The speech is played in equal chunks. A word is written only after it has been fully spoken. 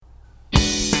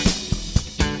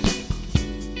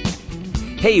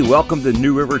Hey, welcome to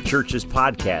New River Church's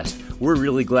podcast. We're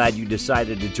really glad you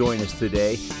decided to join us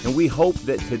today, and we hope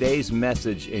that today's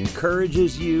message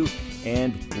encourages you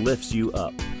and lifts you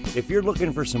up. If you're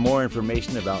looking for some more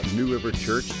information about New River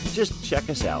Church, just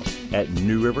check us out at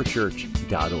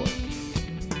newriverchurch.org.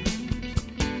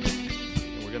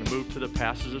 We're going to move to the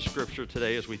passage of Scripture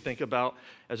today as we think about,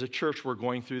 as a church, we're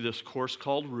going through this course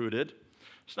called Rooted.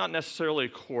 It's not necessarily a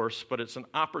course, but it's an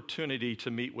opportunity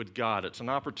to meet with God. It's an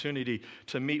opportunity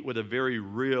to meet with a very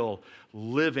real,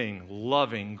 living,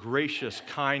 loving, gracious,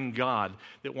 kind God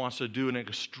that wants to do an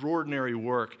extraordinary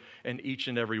work in each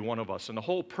and every one of us. And the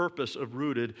whole purpose of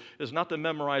Rooted is not to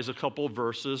memorize a couple of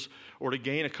verses or to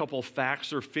gain a couple of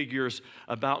facts or figures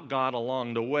about God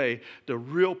along the way. The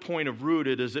real point of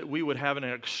Rooted is that we would have an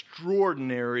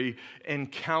extraordinary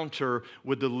encounter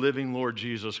with the living Lord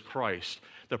Jesus Christ.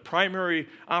 The primary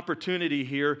opportunity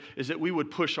here is that we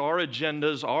would push our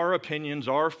agendas, our opinions,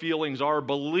 our feelings, our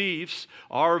beliefs,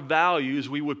 our values.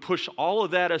 We would push all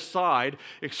of that aside,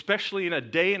 especially in a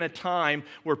day and a time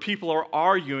where people are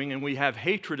arguing and we have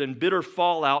hatred and bitter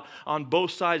fallout on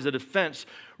both sides of the fence.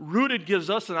 Rooted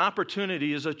gives us an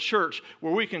opportunity as a church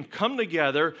where we can come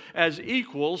together as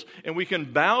equals and we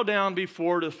can bow down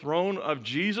before the throne of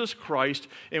Jesus Christ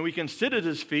and we can sit at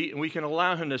His feet and we can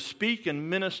allow Him to speak and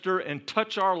minister and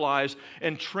touch our lives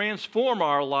and transform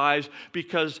our lives,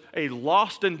 because a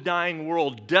lost and dying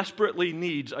world desperately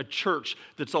needs a church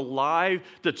that's alive,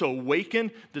 that's awakened,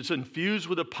 that's infused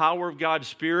with the power of God's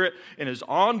Spirit and is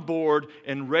on board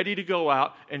and ready to go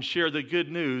out and share the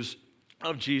good news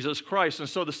of Jesus Christ. And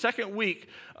so the second week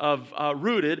of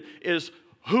Rooted is,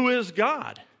 who is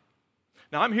God?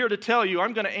 Now I'm here to tell you,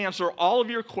 I'm going to answer all of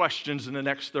your questions in the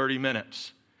next 30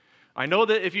 minutes. I know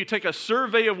that if you take a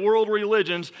survey of world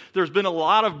religions, there's been a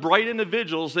lot of bright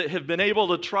individuals that have been able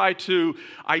to try to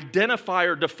identify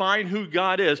or define who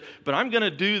God is, but I'm going to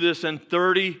do this in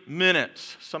 30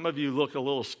 minutes. Some of you look a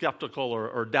little skeptical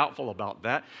or doubtful about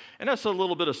that, and that's a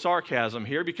little bit of sarcasm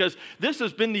here, because this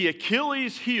has been the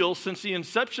Achilles heel since the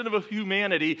inception of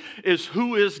humanity, is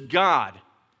who is God?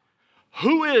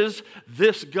 Who is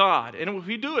this God? And if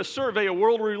we do a survey of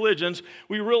world religions,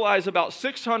 we realize about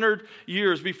 600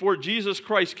 years before Jesus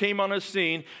Christ came on the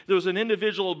scene, there was an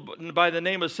individual by the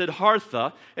name of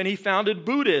Siddhartha, and he founded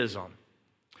Buddhism.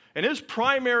 And his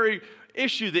primary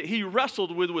issue that he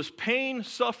wrestled with was pain,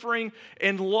 suffering,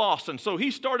 and loss. And so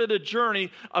he started a journey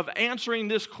of answering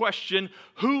this question,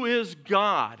 who is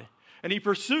God? And he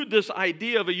pursued this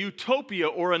idea of a utopia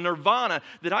or a nirvana,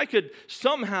 that I could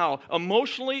somehow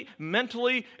emotionally,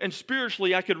 mentally, and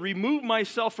spiritually, I could remove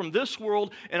myself from this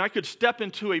world and I could step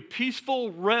into a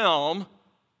peaceful realm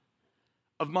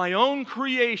of my own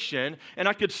creation, and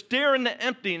I could stare into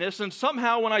emptiness, and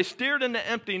somehow when I stared into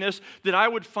emptiness, that I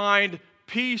would find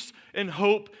peace and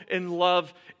hope and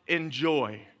love and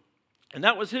joy. And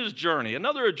that was his journey.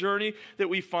 Another journey that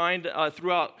we find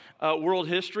throughout world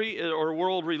history or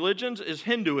world religions is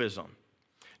Hinduism.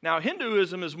 Now,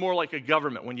 Hinduism is more like a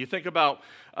government. When you think about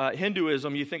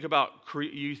Hinduism, you think about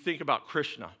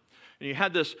Krishna. And you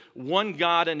had this one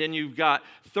God, and then you've got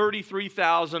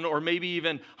 33,000 or maybe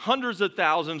even hundreds of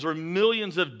thousands or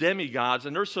millions of demigods,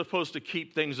 and they're supposed to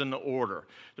keep things in order.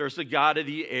 There's the God of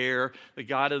the air, the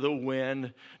God of the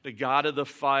wind, the God of the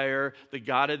fire, the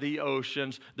God of the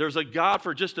oceans. There's a God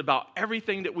for just about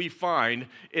everything that we find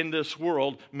in this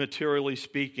world, materially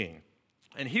speaking.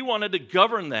 And he wanted to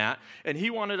govern that, and he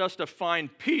wanted us to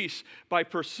find peace by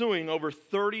pursuing over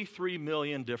 33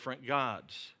 million different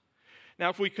gods. Now,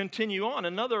 if we continue on,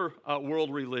 another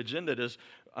world religion that has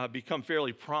become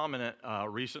fairly prominent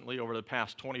recently over the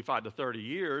past 25 to 30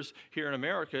 years here in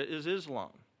America is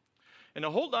Islam. And the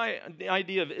whole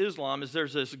idea of Islam is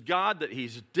there's this God that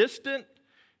he's distant,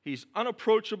 he's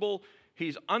unapproachable,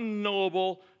 he's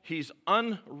unknowable, he's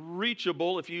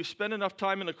unreachable. If you spend enough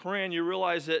time in the Quran, you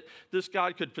realize that this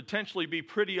God could potentially be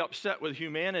pretty upset with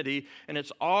humanity, and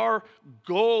it's our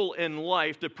goal in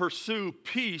life to pursue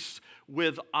peace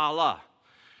with Allah.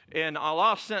 And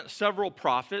Allah sent several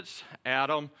prophets,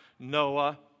 Adam,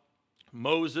 Noah,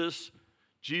 Moses.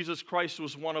 Jesus Christ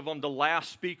was one of them. The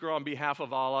last speaker on behalf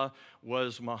of Allah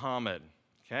was Muhammad.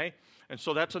 Okay? And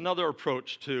so that's another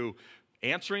approach to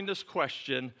answering this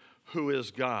question, who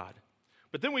is God?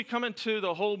 But then we come into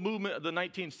the whole movement of the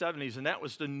 1970s, and that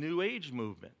was the New Age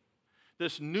movement.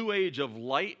 This New Age of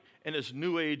light and this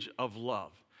New Age of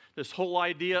love. This whole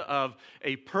idea of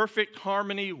a perfect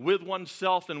harmony with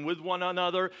oneself and with one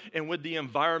another and with the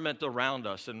environment around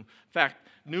us. In fact,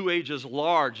 New Age is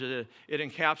large. It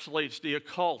encapsulates the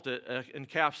occult. It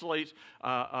encapsulates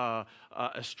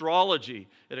astrology.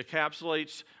 It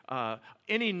encapsulates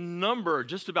any number,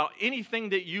 just about anything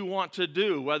that you want to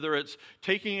do, whether it's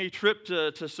taking a trip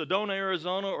to Sedona,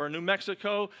 Arizona, or New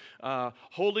Mexico,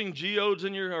 holding geodes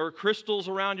in or crystals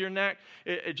around your neck.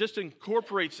 It just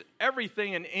incorporates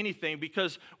everything and anything,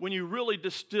 because when you really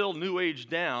distill New Age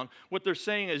down, what they're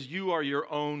saying is you are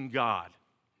your own God.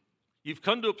 You've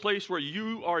come to a place where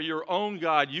you are your own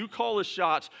God. You call the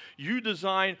shots. You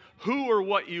design who or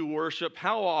what you worship,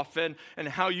 how often, and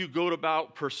how you go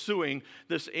about pursuing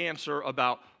this answer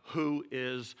about who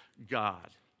is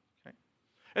God. Okay?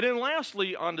 And then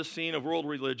lastly, on the scene of world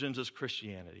religions is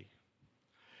Christianity.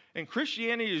 And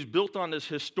Christianity is built on this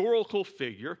historical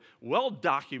figure, well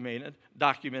documented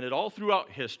all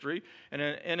throughout history. And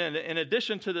in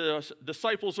addition to the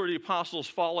disciples or the apostles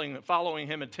following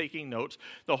him and taking notes,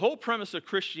 the whole premise of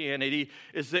Christianity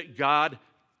is that God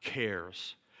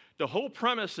cares. The whole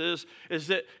premise is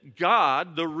that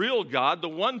God, the real God, the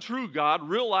one true God,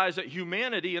 realized that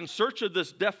humanity, in search of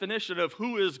this definition of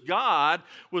who is God,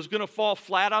 was going to fall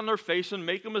flat on their face and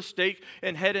make a mistake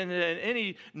and head in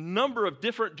any number of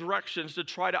different directions to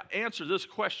try to answer this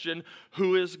question,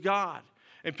 who is God?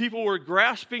 And people were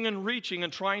grasping and reaching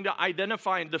and trying to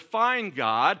identify and define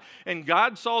God, and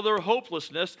God saw their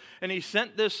hopelessness, and he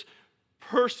sent this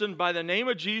person by the name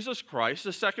of Jesus Christ,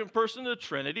 the second person of the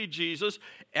Trinity, Jesus,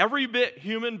 every bit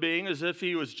human being as if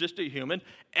he was just a human,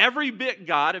 every bit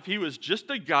God if he was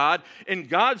just a God, and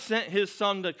God sent his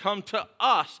son to come to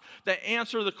us to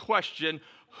answer the question,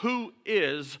 who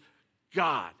is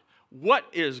God? What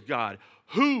is God?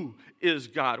 Who is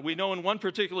God? We know in one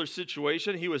particular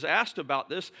situation he was asked about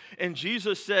this, and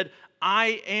Jesus said,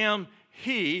 I am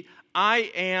he,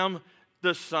 I am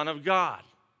the Son of God.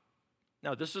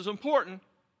 Now, this is important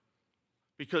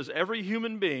because every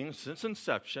human being since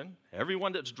inception,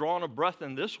 everyone that's drawn a breath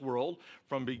in this world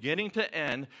from beginning to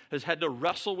end has had to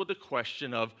wrestle with the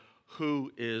question of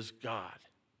who is God.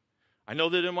 I know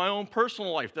that in my own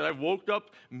personal life that I've woke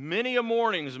up many a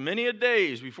mornings, many a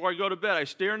days before I go to bed, I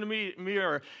stare in the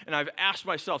mirror and I've asked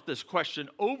myself this question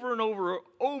over and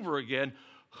over again,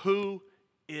 who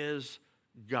is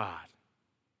God?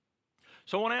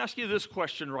 So I want to ask you this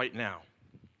question right now.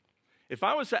 If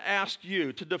I was to ask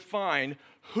you to define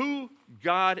who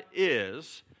God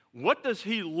is, what does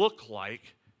he look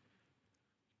like?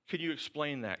 Can you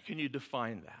explain that? Can you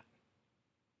define that?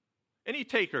 Any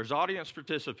takers, audience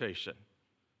participation?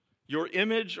 Your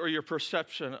image or your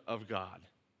perception of God?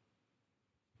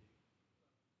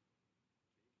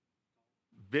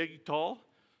 Big, tall?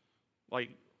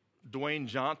 Like Dwayne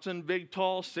Johnson, big,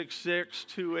 tall, 6'6",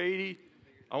 280?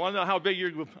 I want to know how big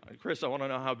Chris, I want to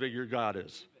know how big your God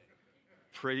is.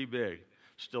 Pretty big.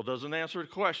 Still doesn't answer the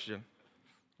question.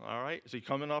 All right. Is he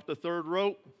coming off the third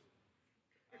rope?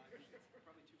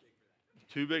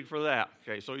 Too big for that.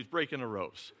 Okay, so he's breaking the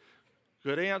ropes.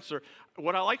 Good answer.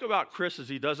 What I like about Chris is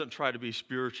he doesn't try to be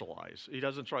spiritualized. He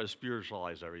doesn't try to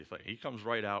spiritualize everything. He comes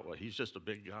right out with, he's just a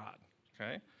big God.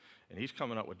 Okay? And he's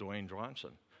coming up with Dwayne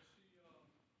Johnson.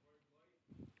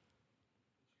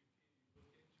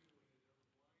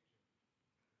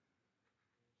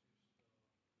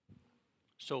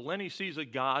 So Lenny sees a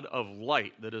God of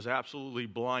light that is absolutely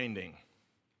blinding.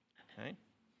 Okay?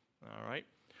 All right.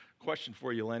 Question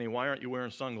for you, Lenny. Why aren't you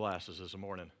wearing sunglasses this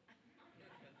morning?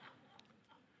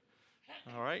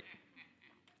 All right.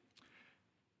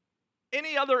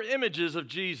 Any other images of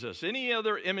Jesus? Any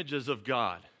other images of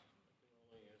God?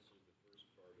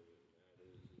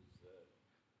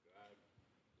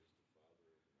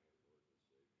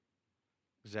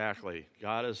 Exactly.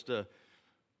 God is the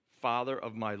Father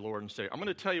of my Lord and Savior. I'm going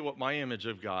to tell you what my image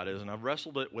of God is, and I've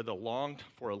wrestled it with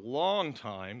for a long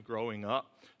time growing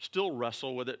up, still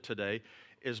wrestle with it today,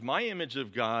 is my image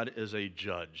of God is a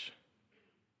judge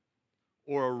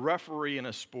or a referee in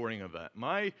a sporting event.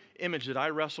 My image that I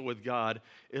wrestle with God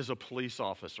is a police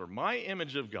officer. My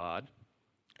image of God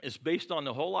is based on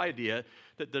the whole idea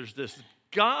that there's this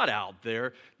God out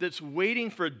there that's waiting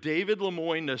for David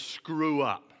Lemoyne to screw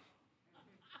up.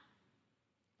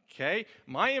 Okay?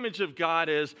 My image of God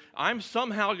is I'm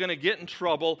somehow going to get in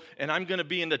trouble and I'm going to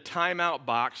be in the timeout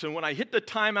box. And when I hit the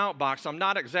timeout box, I'm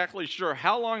not exactly sure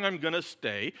how long I'm going to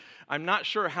stay. I'm not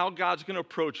sure how God's going to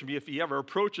approach me if he ever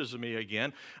approaches me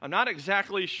again. I'm not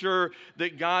exactly sure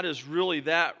that God is really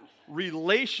that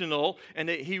relational and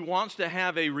that he wants to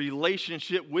have a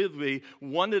relationship with me,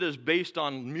 one that is based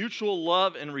on mutual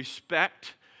love and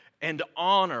respect and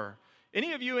honor.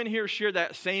 Any of you in here share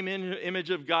that same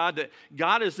image of God, that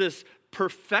God is this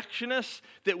perfectionists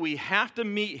that we have to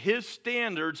meet His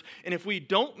standards, and if we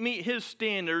don't meet His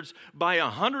standards by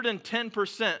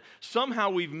 110%, somehow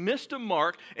we've missed a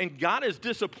mark, and God is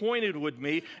disappointed with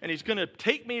me, and He's going to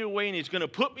take me away, and He's going to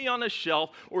put me on a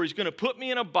shelf, or He's going to put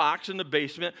me in a box in the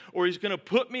basement, or He's going to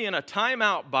put me in a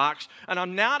timeout box, and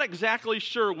I'm not exactly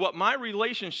sure what my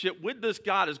relationship with this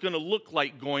God is going to look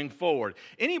like going forward.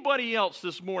 Anybody else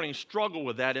this morning struggle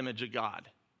with that image of God?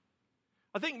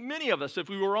 I think many of us, if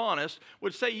we were honest,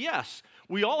 would say yes.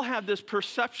 We all have this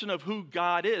perception of who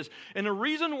God is. And the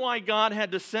reason why God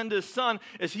had to send His Son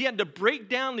is He had to break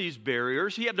down these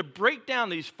barriers. He had to break down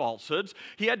these falsehoods.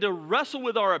 He had to wrestle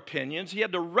with our opinions. He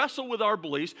had to wrestle with our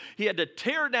beliefs. He had to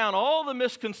tear down all the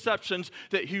misconceptions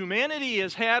that humanity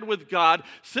has had with God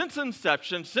since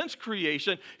inception, since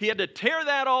creation. He had to tear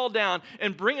that all down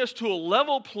and bring us to a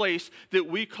level place that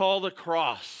we call the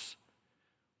cross,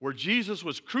 where Jesus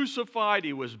was crucified,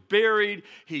 He was buried,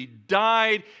 He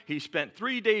died, He spent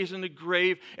 3 days in the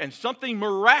grave, and something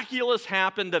miraculous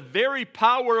happened. The very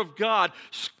power of God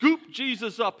scooped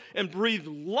Jesus up and breathed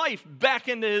life back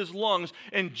into His lungs,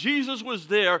 and Jesus was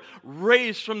there,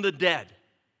 raised from the dead.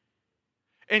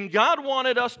 And God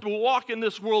wanted us to walk in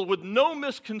this world with no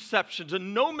misconceptions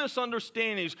and no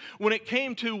misunderstandings when it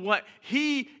came to what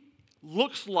He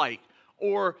looks like,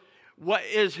 or what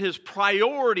is His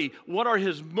priority? What are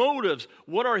His motives?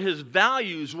 What are His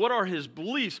values? What are His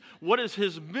beliefs? What is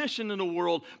His mission in the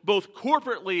world, both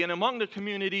corporately and among the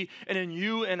community, and in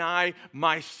you and I,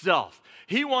 myself?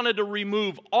 He wanted to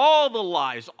remove all the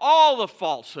lies, all the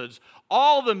falsehoods,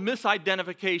 all the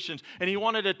misidentifications, and He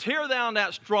wanted to tear down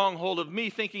that stronghold of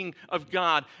me thinking of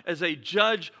God as a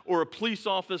judge or a police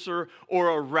officer or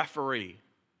a referee.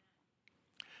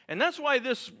 And that's why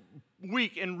this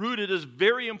week in Rooted is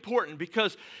very important,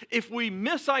 because if we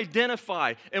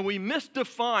misidentify and we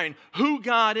misdefine who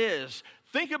God is,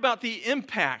 think about the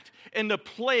impact and the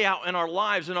play out in our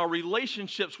lives and our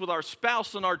relationships with our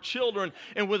spouse and our children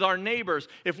and with our neighbors.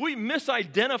 If we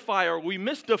misidentify or we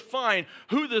misdefine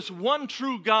who this one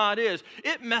true God is,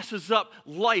 it messes up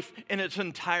life in its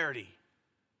entirety.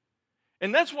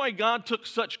 And that's why God took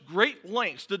such great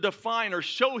lengths to define or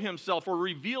show Himself or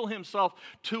reveal Himself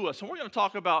to us. And we're going to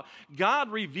talk about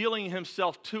God revealing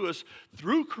Himself to us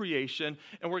through creation,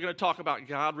 and we're going to talk about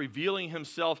God revealing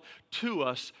Himself to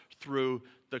us through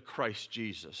the Christ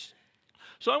Jesus.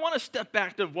 So I want to step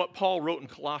back to what Paul wrote in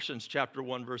Colossians chapter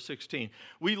 1, verse 16.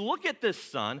 We look at this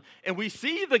Son, and we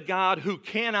see the God who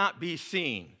cannot be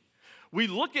seen. We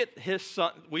look at His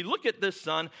Son, we look at this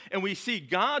Son, and we see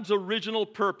God's original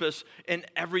purpose in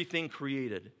everything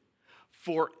created.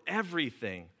 For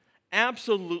everything,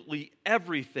 absolutely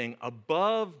everything,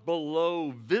 above,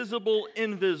 below, visible,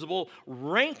 invisible,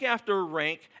 rank after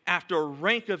rank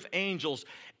of angels,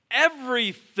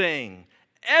 everything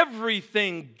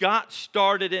got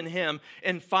started in Him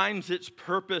and finds its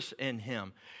purpose in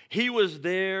Him. He was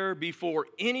there before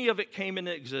any of it came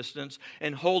into existence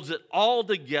and holds it all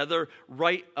together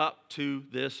right up to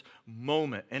this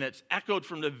moment. And it's echoed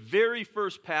from the very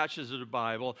first passages of the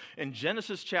Bible in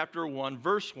Genesis chapter 1,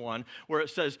 verse 1, where it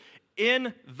says,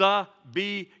 "In the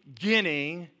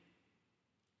beginning,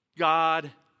 God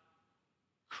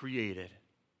created."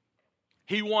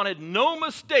 He wanted no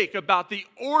mistake about the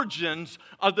origins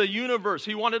of the universe.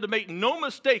 He wanted to make no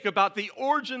mistake about the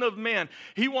origin of man.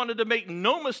 He wanted to make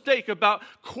no mistake about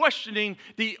questioning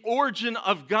the origin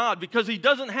of God, because He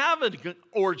doesn't have an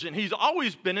origin. He's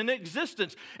always been in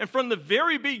existence. And from the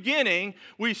very beginning,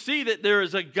 we see that there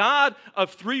is a God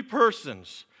of three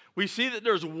persons. We see that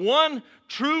there's one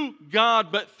true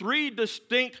God, but three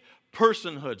distinct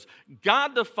personhoods.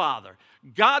 God the Father,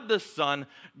 God the Son,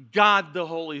 God the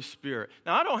Holy Spirit.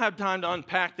 Now, I don't have time to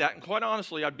unpack that, and quite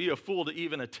honestly, I'd be a fool to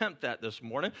even attempt that this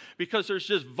morning, because there's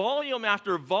just volume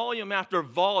after volume after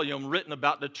volume written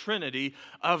about the Trinity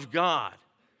of God.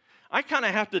 I kind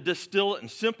of have to distill it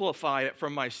and simplify it for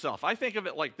myself. I think of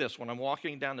it like this: when I'm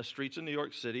walking down the streets of New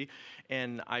York City,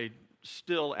 and I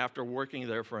still, after working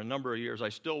there for a number of years, I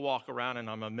still walk around and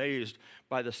I'm amazed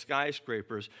by the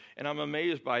skyscrapers, and I'm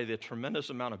amazed by the tremendous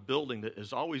amount of building that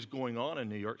is always going on in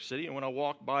New York City. And when I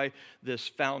walk by this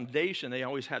foundation, they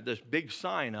always have this big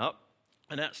sign up,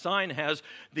 and that sign has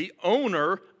the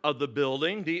owner of the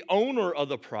building, the owner of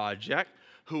the project,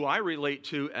 who I relate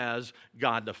to as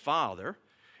God the Father.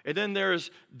 And then there's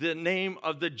the name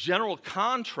of the general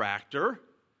contractor,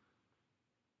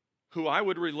 who I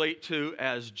would relate to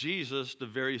as Jesus, the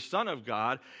very Son of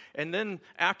God. And then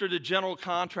after the general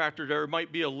contractor, there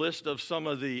might be a list of some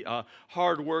of the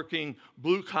hardworking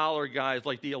blue-collar guys,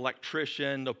 like the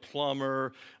electrician, the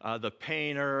plumber, the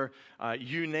painter,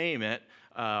 you name it.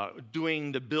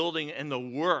 doing the building and the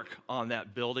work on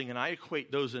that building, and I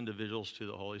equate those individuals to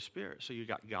the Holy Spirit. So you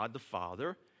got God the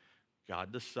Father,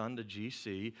 God the Son, the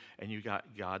GC, and you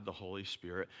got God the Holy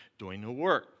Spirit doing the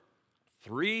work.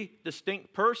 3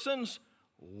 distinct persons,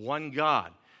 one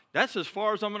God. That's as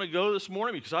far as I'm going to go this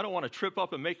morning because I don't want to trip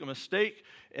up and make a mistake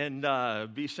and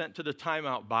be sent to the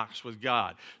timeout box with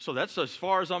God. So that's as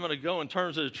far as I'm going to go in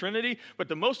terms of the Trinity. But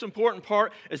the most important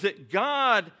part is that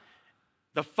God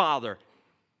the Father,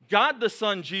 God the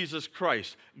Son, Jesus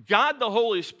Christ, God the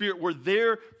Holy Spirit were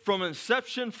there from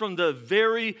inception, from the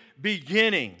very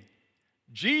beginning.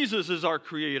 Jesus is our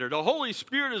creator. The Holy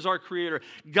Spirit is our creator.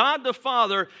 God the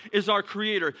Father is our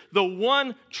creator, the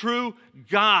one true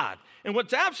God. And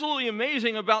what's absolutely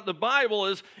amazing about the Bible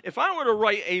is if I were to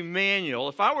write a manual,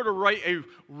 if I were to write a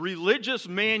religious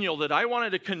manual that I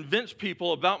wanted to convince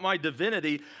people about my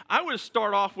divinity, I would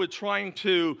start off with trying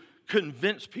to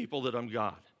convince people that I'm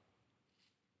God.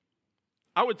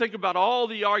 I would think about all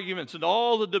the arguments and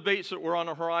all the debates that were on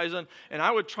the horizon, and I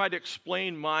would try to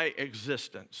explain my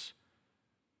existence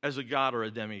as a god or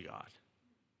a demigod.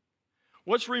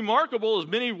 What's remarkable is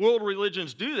many world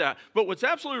religions do that, but what's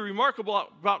absolutely remarkable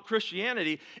about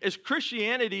Christianity is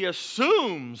Christianity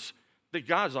assumes that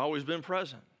God's always been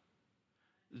present.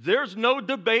 There's no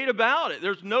debate about it.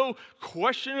 There's no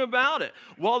question about it.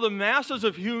 While the masses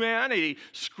of humanity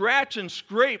scratch and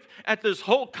scrape at this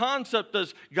whole concept,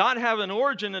 does God have an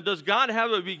origin and does God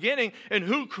have a beginning and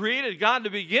who created God to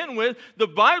begin with, the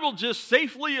Bible just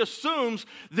safely assumes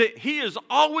that He has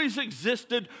always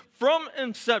existed from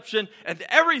inception, and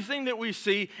everything that we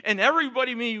see and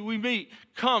everybody we meet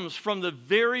comes from the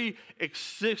very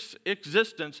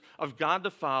existence of God the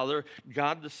Father,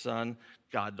 God the Son,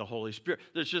 God the Holy Spirit.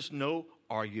 There's just no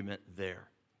argument there.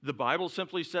 The Bible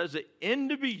simply says that in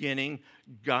the beginning,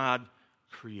 God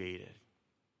created.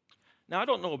 Now, I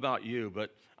don't know about you, but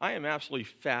I am absolutely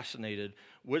fascinated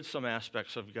with some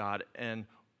aspects of God. And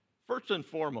first and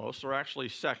foremost, or actually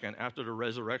second, after the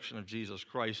resurrection of Jesus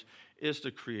Christ, is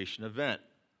the creation event.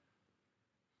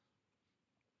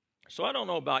 So I don't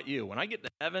know about you. When I get to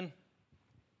heaven,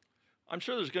 I'm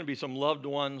sure there's going to be some loved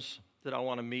ones that I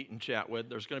want to meet and chat with.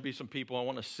 There's going to be some people I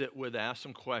want to sit with, ask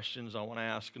some questions. I want to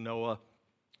ask Noah,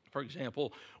 for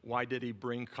example, why did he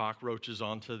bring cockroaches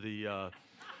onto the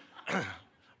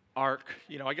ark?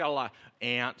 You know, I got a lot of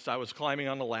ants. I was climbing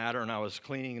on the ladder and I was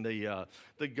cleaning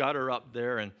the gutter up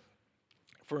there. And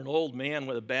for an old man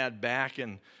with a bad back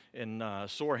and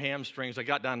sore hamstrings, I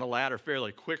got down the ladder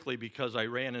fairly quickly because I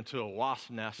ran into a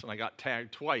wasp nest and I got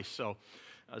tagged twice. So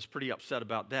I was pretty upset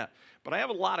about that. But I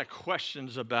have a lot of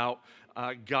questions about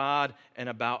God and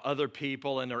about other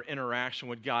people and their interaction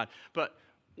with God. But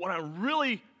what I'm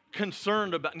really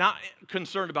not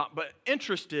concerned about, but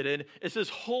interested in, is this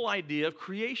whole idea of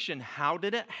creation. How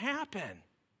did it happen?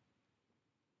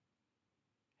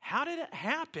 How did it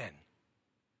happen?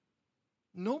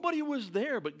 Nobody was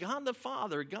there but God the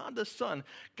Father, God the Son,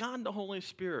 God the Holy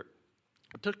Spirit.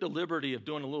 I took the liberty of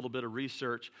doing a little bit of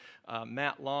research.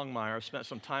 Matt Longmire, spent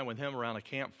some time with him around a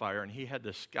campfire, and he had the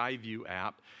Skyview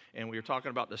app, and we were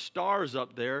talking about the stars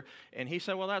up there, and he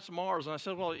said, well, that's Mars. And I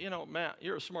said, well, you know, Matt,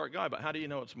 you're a smart guy, but how do you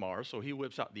know it's Mars? So he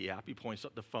whips out the app, he points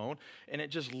up the phone, and it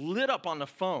just lit up on the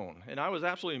phone, and I was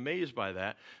absolutely amazed by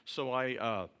that. So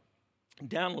I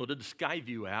downloaded the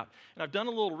Skyview app, and I've done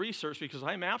a little research because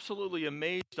I'm absolutely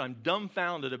amazed. I'm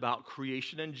dumbfounded about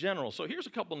creation in general. So here's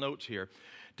a couple notes here.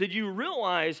 Did you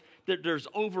realize that there's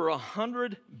over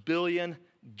 100 billion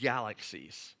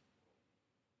galaxies?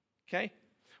 Okay?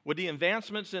 With the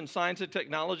advancements in science and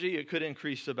technology, it could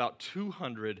increase to about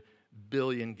 200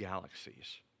 billion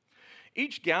galaxies.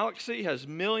 Each galaxy has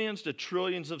millions to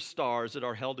trillions of stars that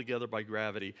are held together by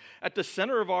gravity. At the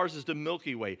center of ours is the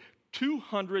Milky Way,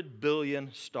 200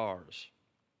 billion stars.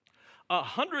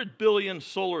 100 billion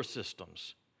solar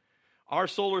systems. Our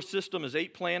solar system is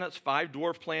 8 planets, 5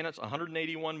 dwarf planets,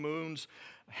 181 moons,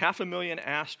 500,000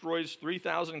 asteroids,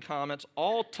 3,000 comets,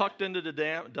 all tucked into the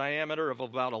diameter of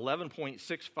about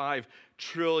 11.65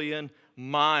 trillion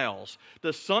miles.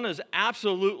 The sun is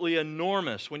absolutely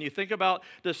enormous. When you think about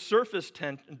the surface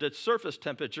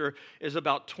temperature is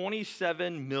about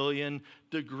 27 million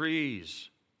degrees.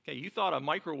 Okay, you thought a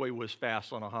microwave was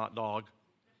fast on a hot dog.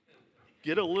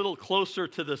 Get a little closer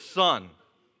to the sun,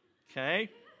 okay?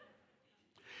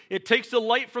 It takes the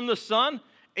light from the sun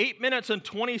 8 minutes and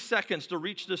 20 seconds to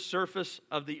reach the surface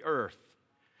of the earth.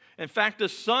 In fact, the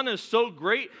sun is so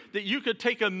great that you could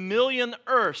take 1,000,000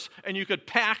 Earths and you could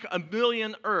pack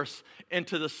 1,000,000 Earths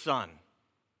into the sun.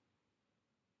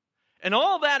 And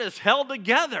all that is held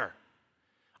together.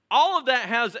 All of that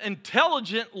has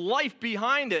intelligent life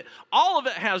behind it. All of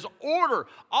it has order.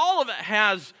 All of it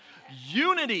has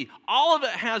unity. All of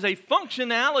it has a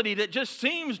functionality that just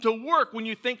seems to work when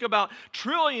you think about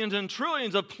trillions and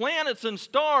trillions of planets and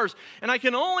stars. And I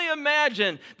can only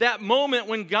imagine that moment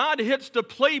when God hits the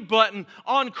play button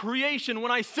on creation,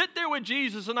 when I sit there with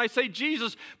Jesus and I say,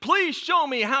 Jesus, please show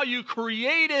me how you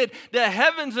created the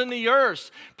heavens and the earth.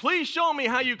 Please show me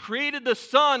how you created the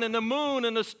sun and the moon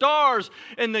and the stars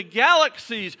and the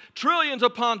galaxies, trillions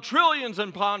upon trillions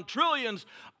upon trillions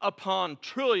upon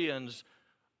trillions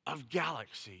of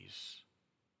galaxies.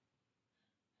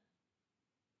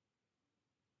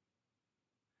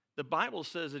 The Bible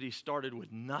says that he started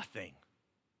with nothing.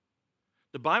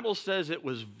 The Bible says it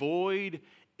was void,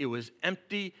 it was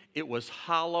empty, it was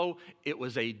hollow, it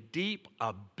was a deep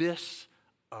abyss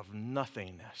of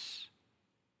nothingness.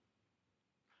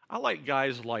 I like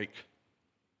guys like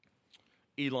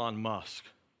Elon Musk.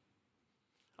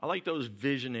 I like those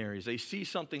visionaries. They see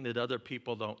something that other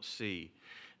people don't see.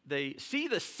 They see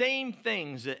the same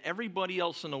things that everybody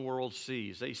else in the world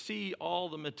sees. They see all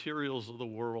the materials of the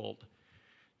world.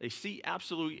 They see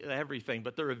absolutely everything,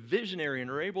 but they're a visionary and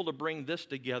are able to bring this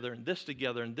together and this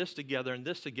together and this together and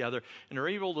this together, and are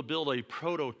able to build a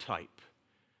prototype,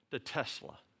 the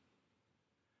Tesla.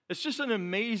 It's just an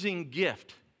amazing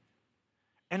gift.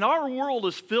 And our world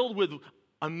is filled with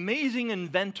amazing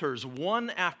inventors,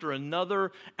 one after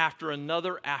another, after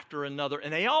another, after another,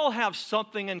 and they all have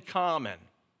something in common.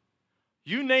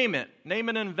 You name it. Name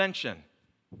an invention.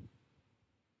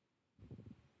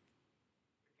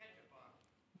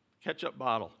 Ketchup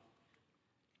bottle.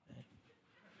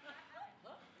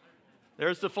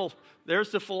 There's the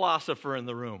philosopher in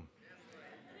the room.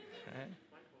 Okay.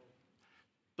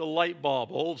 The light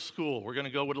bulb, old school. We're going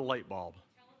to go with a light bulb.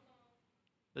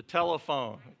 The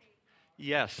telephone.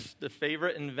 Yes, the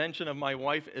favorite invention of my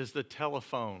wife is the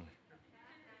telephone.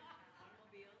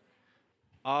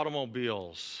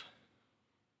 Automobiles.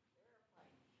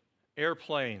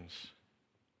 Airplanes.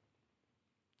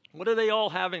 What do they all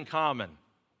have in common?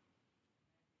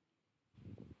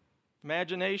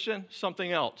 Imagination?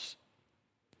 Something else.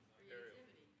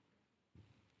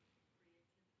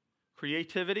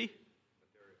 Creativity?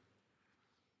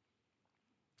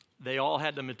 They all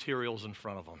had the materials in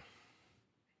front of them.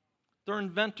 They're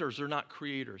inventors, they're not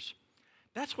creators.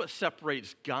 That's what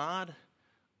separates God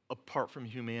apart from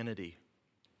humanity.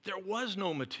 There was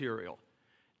no material.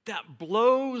 That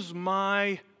blows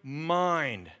my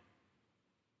mind.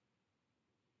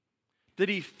 That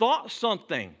he thought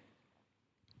something.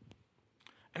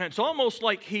 And it's almost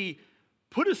like he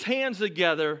put his hands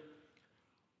together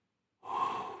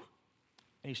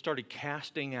and he started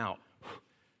casting out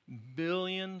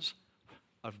billions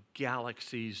of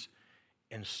galaxies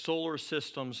and solar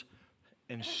systems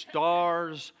and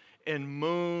stars and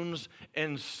moons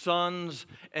and suns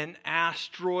and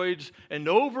asteroids. And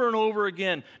over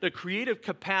again, the creative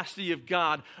capacity of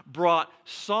God brought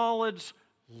solids,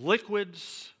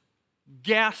 liquids,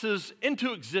 gases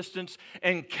into existence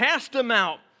and cast them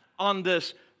out on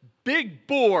this big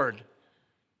board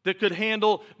that could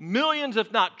handle millions,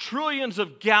 if not trillions,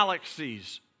 of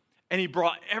galaxies. And he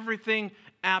brought everything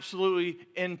absolutely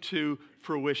into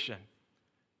fruition.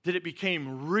 That it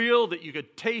became real, that you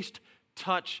could taste,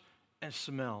 touch, and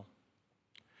smell.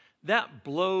 That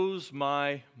blows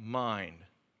my mind.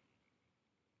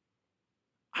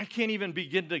 I can't even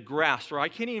begin to grasp, or I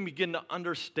can't even begin to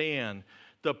understand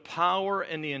the power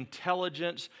and the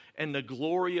intelligence and the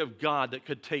glory of God that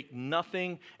could take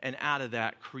nothing and out of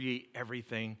that create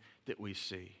everything that we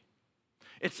see.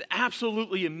 It's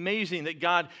absolutely amazing that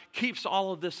God keeps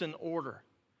all of this in order.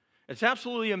 It's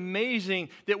absolutely amazing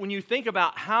that when you think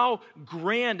about how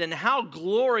grand and how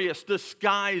glorious the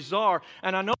skies are,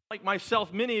 and I know like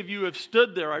myself, many of you have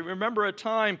stood there. I remember a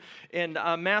time in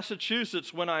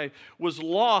Massachusetts when I was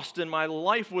lost and my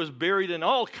life was buried in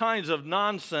all kinds of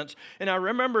nonsense. And I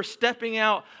remember stepping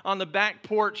out on the back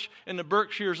porch in the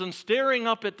Berkshires and staring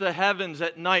up at the heavens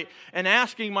at night and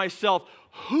asking myself,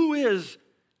 who is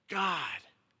God?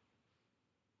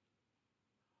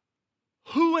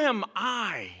 Who am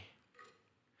I?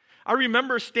 I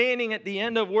remember standing at the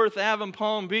end of Worth Ave in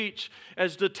Palm Beach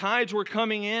as the tides were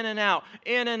coming in and out,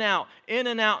 in and out, in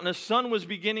and out, and the sun was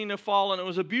beginning to fall, and it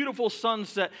was a beautiful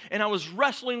sunset, and I was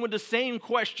wrestling with the same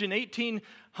question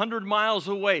 1,800 miles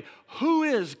away. Who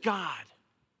is God?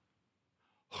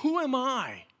 Who am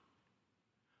I?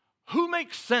 Who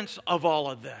makes sense of all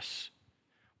of this?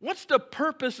 What's the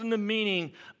purpose and the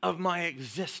meaning of my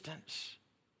existence?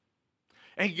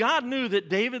 And God knew that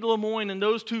David Lemoyne in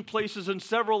those two places and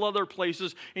several other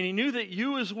places, and he knew that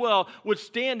you as well would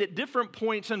stand at different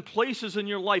points and places in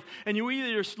your life. And you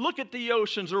either look at the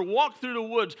oceans or walk through the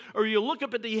woods, or you look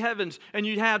up at the heavens and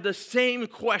you'd have the same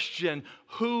question: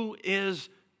 who is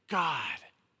God?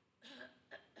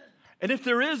 And if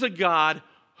there is a God,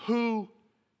 who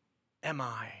am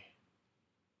I?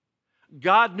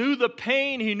 God knew the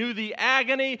pain, He knew the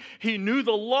agony, He knew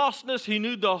the lostness, He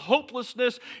knew the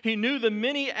hopelessness, He knew the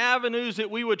many avenues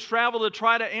that we would travel to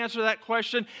try to answer that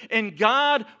question, and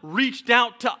God reached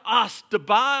out to us. The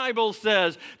Bible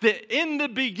says that in the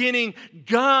beginning,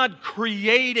 God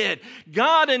created.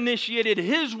 God initiated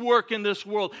His work in this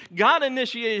world. God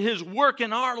initiated His work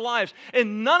in our lives,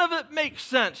 and none of it makes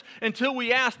sense until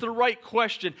we ask the right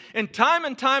question. And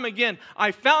time again,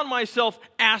 I found myself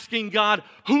asking God,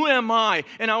 who am I?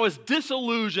 And I was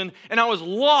disillusioned, and I was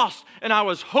lost, and I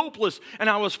was hopeless,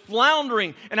 and I was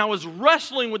floundering, and I was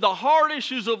wrestling with the hard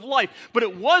issues of life. But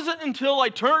it wasn't until I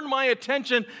turned my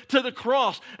attention to the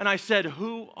cross, and I said,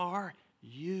 who are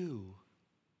you?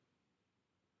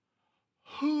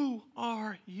 Who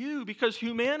are you? Because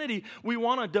humanity, we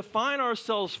want to define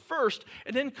ourselves first,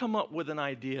 and then come up with an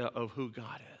idea of who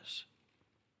God is.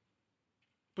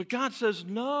 But God says,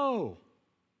 no.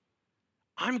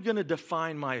 I'm going to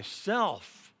define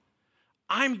myself.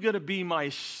 I'm going to be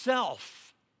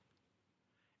myself.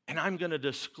 And I'm going to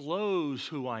disclose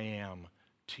who I am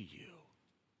to you.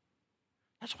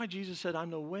 That's why Jesus said,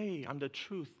 I'm the way, I'm the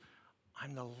truth,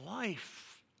 I'm the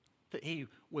life. That He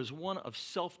was one of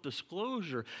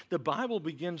self-disclosure. The Bible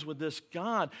begins with this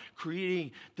God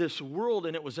creating this world,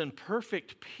 and it was in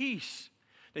perfect peace.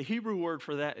 The Hebrew word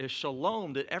for that is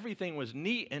shalom, that everything was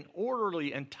neat and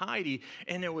orderly and tidy,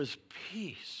 and there was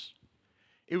peace.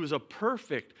 It was a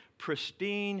perfect,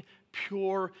 pristine,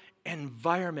 pure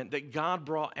environment that God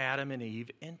brought Adam and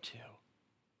Eve into.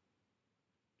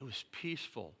 It was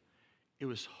peaceful. It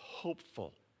was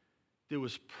hopeful. There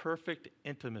was perfect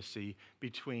intimacy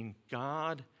between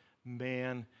God,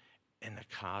 man, and the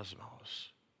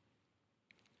cosmos.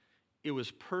 It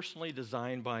was personally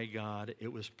designed by God.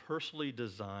 It was personally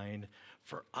designed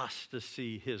for us to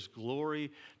see His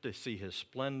glory, to see His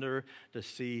splendor, to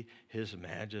see His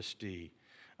majesty.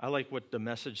 I like what the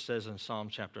Message says in Psalm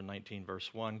chapter 19,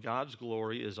 verse 1. God's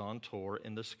glory is on tour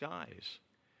in the skies.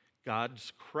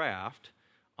 God's craft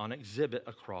on exhibit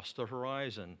across the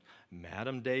horizon.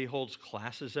 Madam Day holds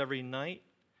classes every night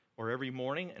or every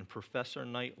morning, and Professor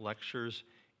Knight lectures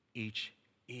each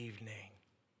evening.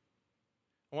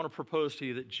 I want to propose to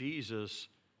you that Jesus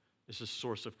is the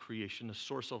source of creation, the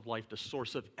source of life, the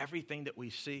source of everything that we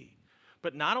see.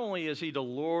 But not only is He the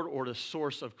Lord or the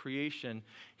source of creation,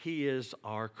 He is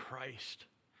our Christ.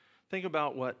 Think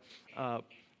about what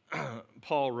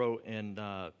Paul wrote in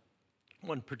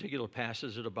one particular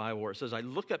passage of the Bible where it says, I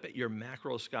look up at your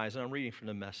macro skies, and I'm reading from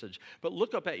the Message, but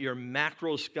look up at your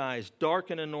macro skies,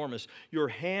 dark and enormous, your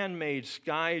handmade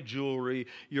sky jewelry,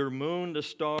 your moon, the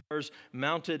stars,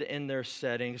 mounted in their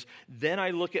settings. Then I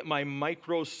look at my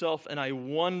micro self, and I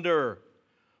wonder,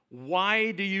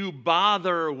 why do you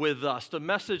bother with us? The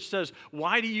Message says,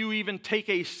 why do you even take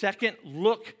a second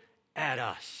look at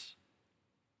us?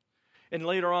 And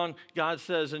later on, God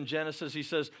says in Genesis, He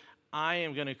says, I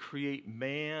am going to create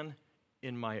man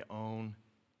in my own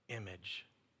image.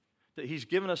 That He's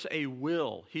given us a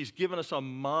will. He's given us a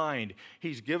mind.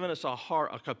 He's given us a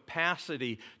heart, a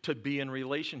capacity to be in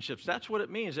relationships. That's what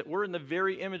it means, that we're in the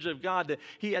very image of God, that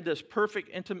He had this perfect,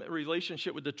 intimate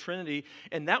relationship with the Trinity,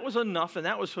 and that was enough, and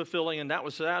that was fulfilling, and that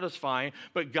was satisfying.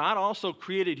 But God also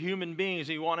created human beings.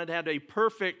 He wanted to have a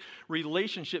perfect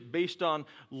relationship based on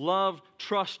love,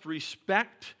 trust,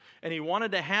 respect, and He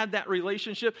wanted to have that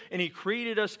relationship, and He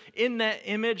created us in that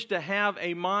image to have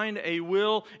a mind, a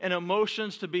will, and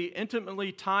emotions to be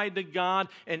intimately tied to God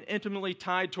and intimately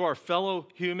tied to our fellow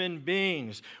human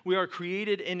beings. We are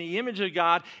created in the image of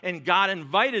God, and God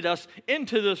invited us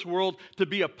into this world to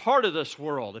be a part of this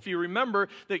world. If you remember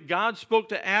that God spoke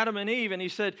to Adam and Eve, and He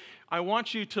said, I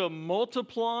want you to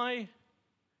multiply,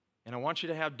 and I want you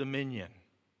to have dominion.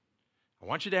 I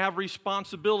want you to have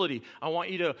responsibility. I want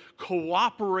you to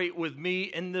cooperate with me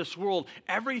in this world.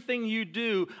 Everything you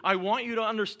do, I want you to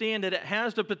understand that it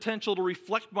has the potential to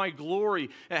reflect my glory.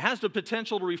 It has the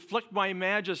potential to reflect my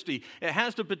majesty. It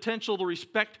has the potential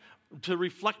to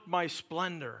reflect my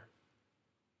splendor.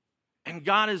 And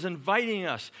God is inviting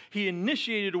us. He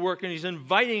initiated a work, and He's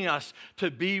inviting us to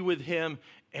be with Him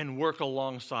and work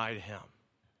alongside Him.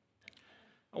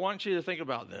 I want you to think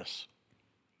about this.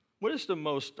 What is the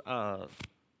most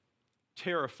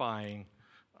terrifying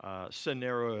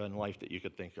scenario in life that you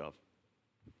could think of?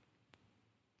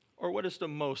 Or what is the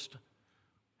most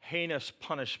heinous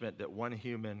punishment that one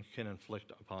human can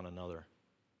inflict upon another?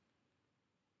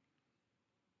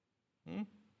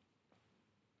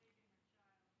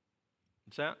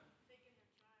 What's that?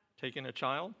 Taking a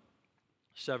child?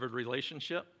 Severed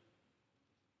relationship?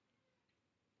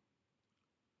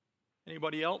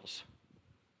 Anybody else?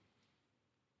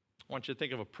 I want you to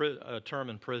think of a term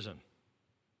in prison.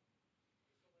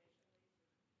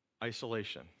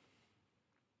 Isolation.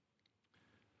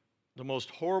 The most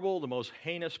horrible, the most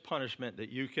heinous punishment that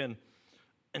you can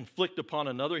inflict upon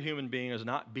another human being is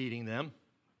not beating them.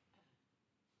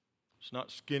 It's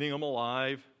not skinning them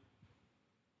alive.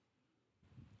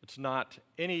 It's not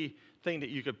anything that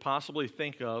you could possibly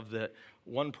think of that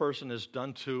one person has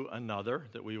done to another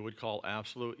that we would call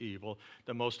absolute evil.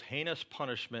 The most heinous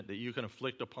punishment that you can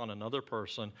inflict upon another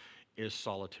person is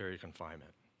solitary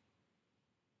confinement.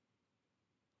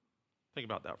 Think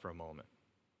about that for a moment.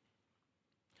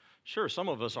 Sure, some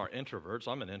of us are introverts.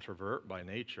 I'm an introvert by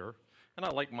nature, and I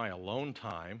like my alone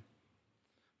time.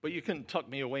 But you couldn't tuck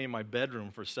me away in my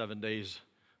bedroom for 7 days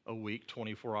a week,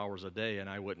 24 hours a day, and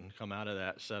I wouldn't come out of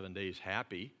that 7 days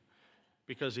happy.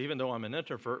 Because even though I'm an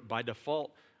introvert, by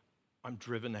default, I'm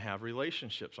driven to have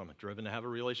relationships. I'm driven to have a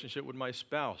relationship with my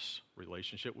spouse,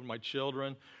 relationship with my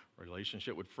children,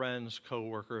 relationship with friends,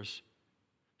 coworkers.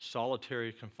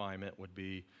 Solitary confinement would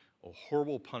be a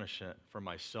horrible punishment for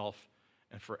myself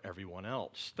and for everyone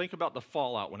else. Think about the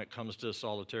fallout when it comes to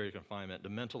solitary confinement, the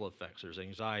mental effects. There's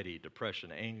anxiety,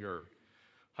 depression, anger,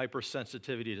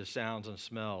 hypersensitivity to sounds and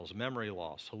smells, memory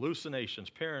loss, hallucinations,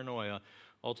 paranoia,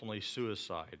 ultimately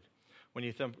suicide. When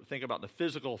you think about the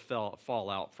physical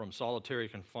fallout from solitary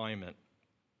confinement,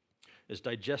 is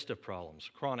digestive problems,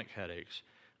 chronic headaches,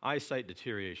 eyesight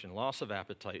deterioration, loss of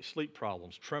appetite, sleep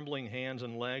problems, trembling hands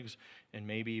and legs, and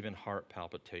maybe even heart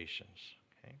palpitations.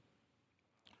 Okay?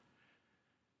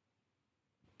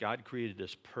 God created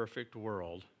this perfect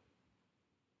world,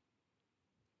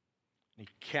 and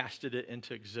He casted it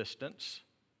into existence,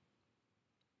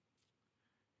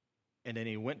 and then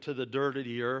He went to the dirt of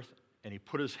the earth, and He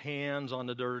put His hands on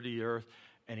the dirt of the earth,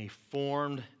 and He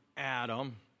formed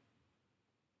Adam,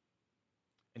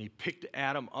 and He picked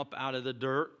Adam up out of the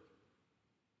dirt,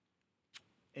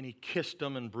 and He kissed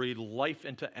him and breathed life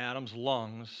into Adam's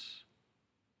lungs.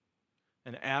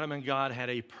 And Adam and God had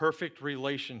a perfect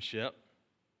relationship.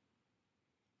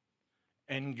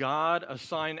 And God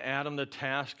assigned Adam the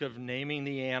task of naming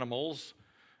the animals.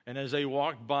 And as they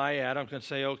walked by, Adam could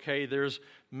say, okay, there's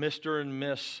Mr. and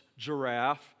Miss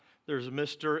Giraffe. There's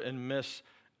Mr. and Miss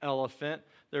Elephant.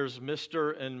 There's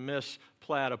Mr. and Miss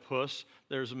Platypus.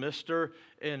 There's Mr.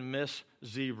 and Miss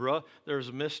Zebra.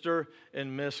 There's Mr.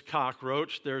 and Miss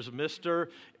Cockroach. There's Mr.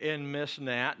 and Miss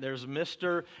Gnat. There's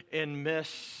Mr. and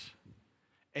Miss...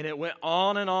 And it went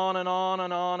on and on and on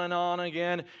and on and on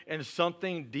again, and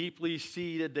something deeply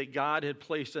seated that God had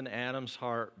placed in Adam's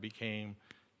heart became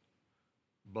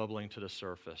bubbling to the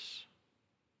surface.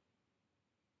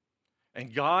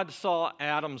 And God saw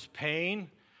Adam's pain,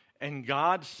 and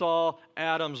God saw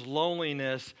Adam's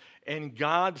loneliness, and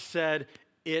God said,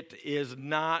 it is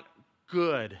not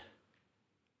good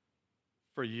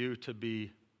for you to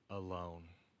be alone.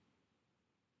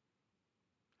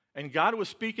 And God was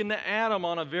speaking to Adam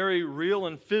on a very real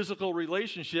and physical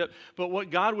relationship, but what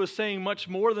God was saying much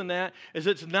more than that is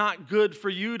it's not good for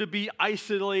you to be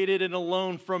isolated and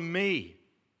alone from me.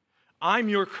 I'm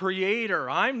your creator.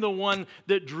 I'm the one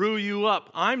that drew you up.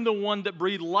 I'm the one that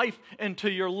breathed life into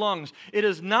your lungs. It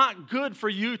is not good for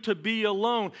you to be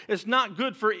alone. It's not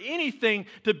good for anything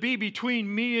to be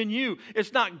between me and you.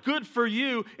 It's not good for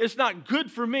you. It's not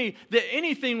good for me that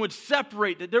anything would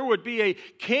separate, that there would be a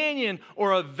canyon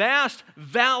or a vast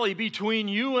valley between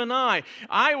you and I.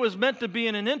 I was meant to be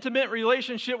in an intimate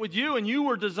relationship with you, and you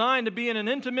were designed to be in an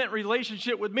intimate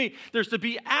relationship with me. There's to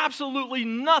be absolutely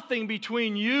nothing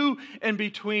between you and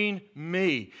between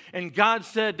me. And God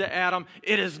said to Adam,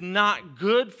 it is not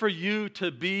good for you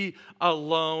to be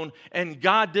alone. And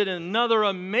God did another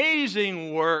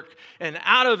amazing work, and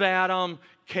out of Adam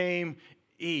came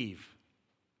Eve.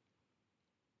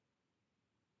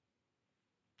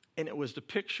 And it was the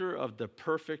picture of the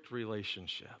perfect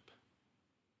relationship.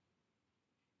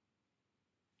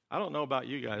 I don't know about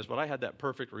you guys, but I had that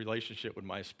perfect relationship with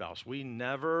my spouse. We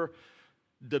never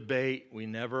debate, we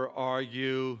never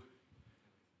argue.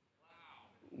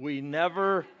 We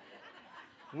never,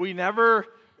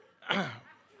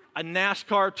 a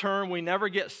NASCAR term, we never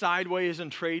get sideways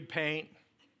and trade paint.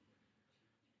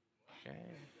 Okay.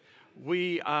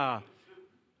 We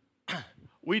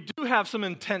do have some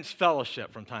intense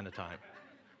fellowship from time to time.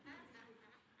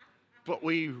 But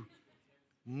we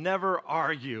never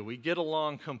argue. We get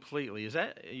along completely. Is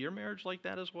that your marriage like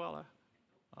that as well?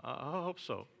 I hope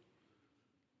so.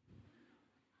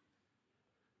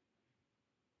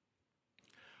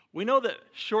 We know that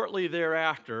shortly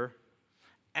thereafter,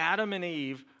 Adam and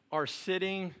Eve are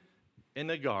sitting in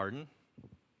the garden,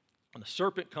 and the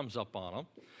serpent comes up on them.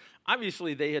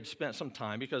 Obviously, they had spent some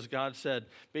time because God said,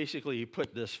 basically, He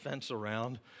put this fence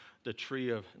around the tree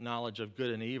of knowledge of good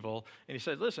and evil, and He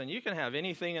said, "Listen, you can have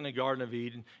anything in the Garden of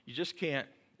Eden. You just can't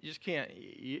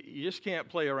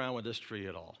play around with this tree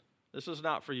at all. This is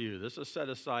not for you. This is set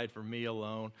aside for me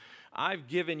alone. I've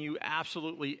given you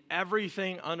absolutely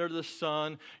everything under the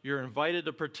sun. You're invited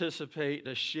to participate,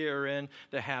 to share in,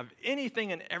 to have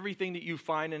anything and everything that you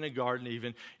find in a garden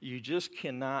even. You just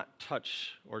cannot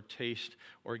touch or taste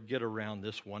or get around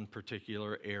this one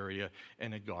particular area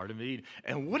in a Garden of Eden."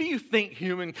 And what do you think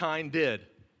humankind did?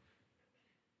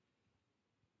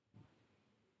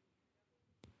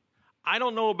 I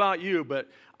don't know about you, but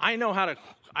I know how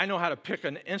to pick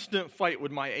an instant fight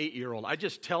with my 8-year-old. I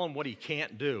just tell him what he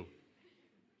can't do.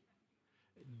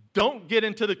 Don't get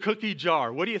into the cookie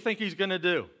jar. What do you think he's going to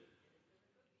do?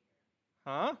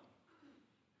 Huh?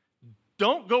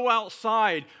 Don't go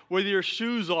outside with your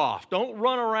shoes off. Don't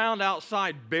run around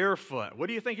outside barefoot. What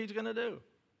do you think he's going to do?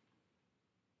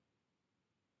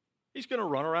 He's going to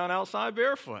run around outside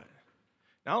barefoot.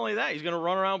 Not only that, he's going to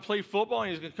run around and play football,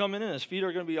 and he's going to come in, and his feet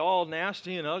are going to be all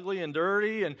nasty and ugly and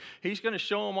dirty, and he's going to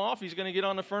show them off. He's going to get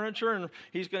on the furniture, and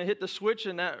he's going to hit the switch,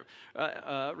 and that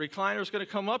recliner is going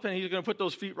to come up, and he's going to put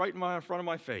those feet right in front of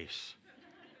my face.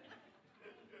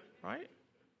 Right?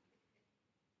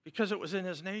 Because it was in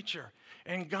his nature.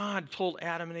 And God told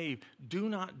Adam and Eve, do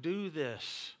not do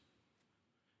this.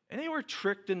 And they were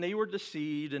tricked, and they were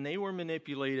deceived, and they were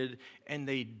manipulated, and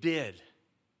they did.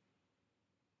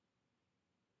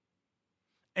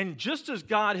 And just as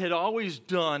God had always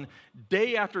done,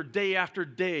 day after day after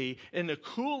day, in the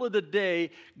cool of the day,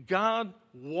 God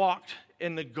walked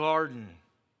in the garden.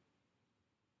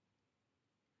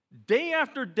 Day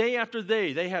after day after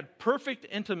day, they had perfect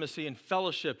intimacy and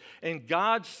fellowship, and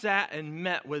God sat and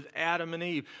met with Adam and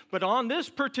Eve. But on this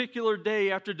particular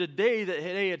day, after the day that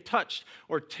they had touched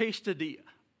or tasted the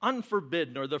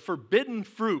unforbidden or the forbidden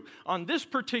fruit, on this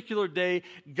particular day,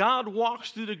 God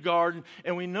walks through the garden,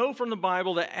 and we know from the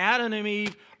Bible that Adam and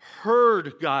Eve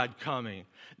heard God coming.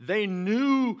 They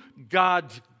knew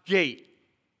God's gate.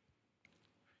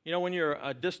 You know, when you're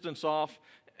a distance off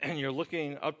and you're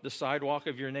looking up the sidewalk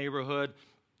of your neighborhood,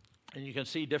 and you can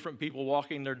see different people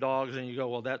walking their dogs, and you go,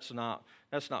 well, that's not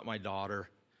my daughter.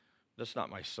 That's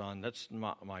not my son. That's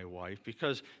not my wife.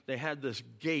 Because they had this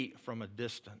gait from a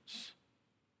distance.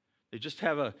 They just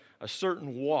have a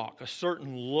certain walk, a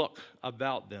certain look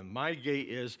about them. My gait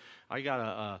is, I got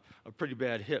a pretty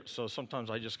bad hip, so sometimes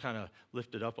I just kind of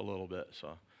lift it up a little bit,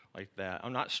 so like that.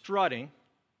 I'm not strutting.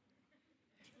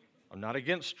 I'm not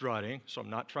against strutting, so I'm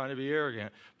not trying to be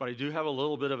arrogant, but I do have a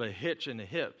little bit of a hitch in the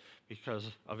hip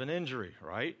because of an injury,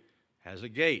 right? Has a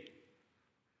gait.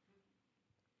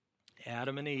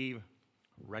 Adam and Eve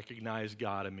recognized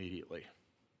God immediately.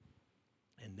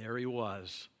 And there he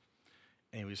was.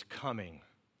 And he was coming.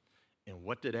 And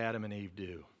what did Adam and Eve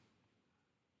do?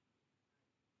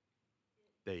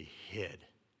 They hid.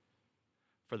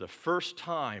 For the first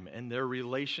time in their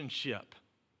relationship,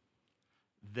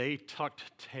 they tucked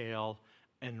tail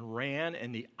and ran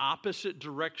in the opposite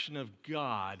direction of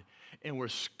God and were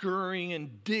scurrying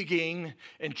and digging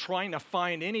and trying to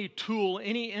find any tool,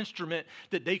 any instrument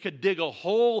that they could dig a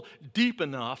hole deep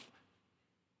enough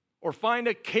or find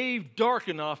a cave dark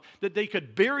enough that they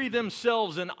could bury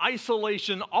themselves in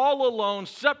isolation, all alone,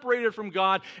 separated from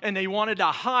God, and they wanted to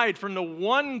hide from the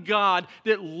one God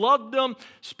that loved them,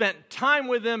 spent time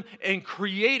with them, and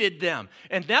created them.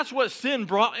 And that's what sin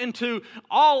brought into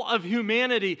all of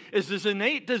humanity, is this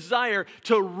innate desire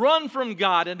to run from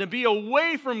God and to be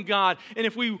away from God. And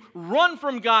if we run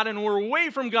from God and we're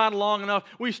away from God long enough,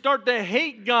 we start to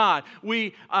hate God.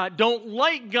 We don't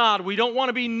like God. We don't want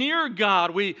to be near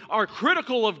God. We are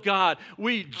critical of God.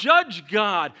 We judge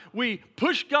God. We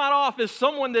push God off as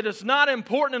someone that is not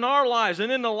important in our lives and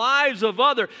in the lives of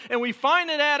others. And we find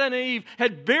that Adam and Eve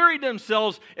had buried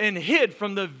themselves and hid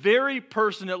from the very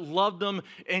person that loved them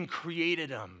and created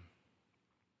them.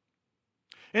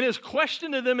 And his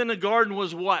question to them in the garden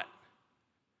was what?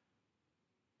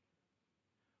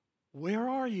 Where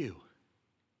are you?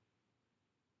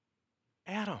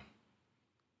 Adam.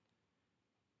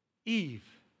 Eve.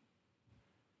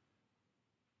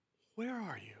 Where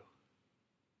are you?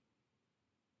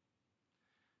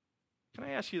 Can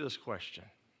I ask you this question?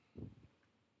 I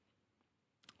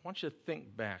want you to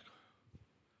think back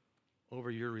over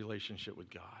your relationship with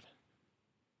God?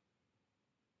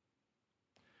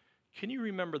 Can you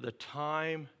remember the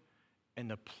time and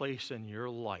the place in your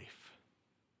life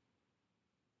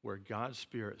where God's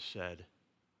Spirit said,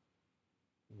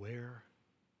 "Where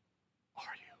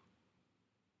are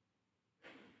you?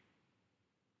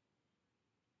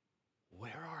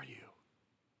 Where are you?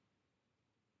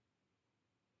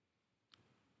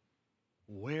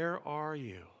 Where are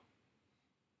you?"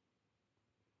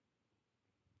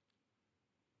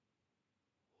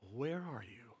 Where are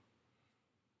you?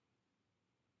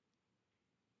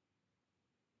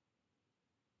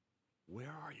 Where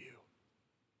are you?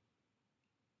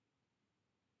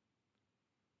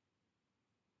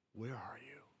 Where are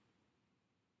you?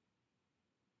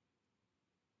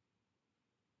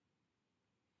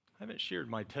 I haven't shared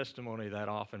my testimony that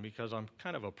often because I'm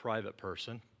kind of a private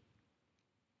person.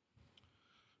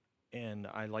 And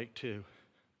I like to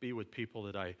be with people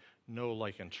that I know,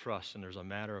 like, and trust, and there's a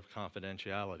matter of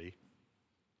confidentiality.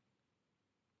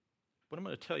 But I'm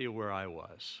going to tell you where I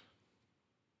was.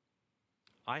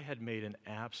 I had made an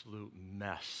absolute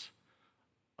mess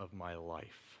of my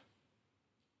life.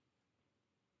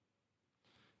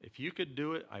 If you could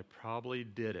do it, I probably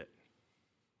did it.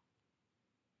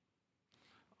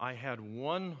 I had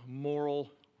one moral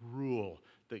rule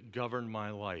that governed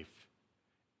my life.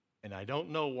 And I don't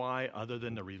know why, other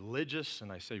than the religious,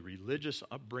 and I say religious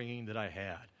upbringing that I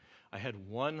had. I had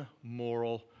one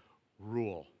moral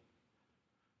rule.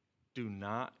 Do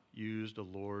not use the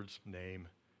Lord's name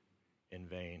in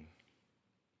vain.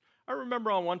 I remember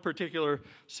on one particular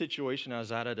situation, I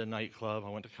was out at a nightclub. I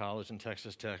went to college in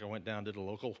Texas Tech. I went down to the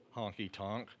local honky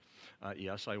tonk.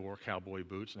 Yes, I wore cowboy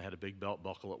boots and had a big belt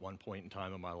buckle at one point in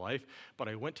time in my life. But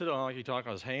I went to the honky tonk.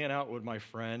 I was hanging out with my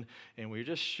friend, and we were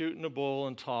just shooting the bull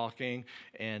and talking.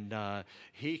 And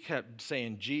he kept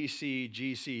saying GC,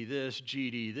 GC this,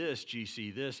 GD this,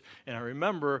 GC this. And I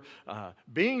remember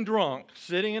being drunk,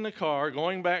 sitting in the car,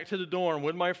 going back to the dorm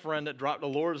with my friend that dropped the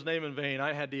Lord's name in vain.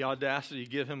 I had the audacity to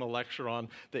give him a lecture on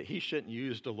that he shouldn't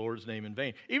use the Lord's name in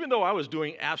vain. Even though I was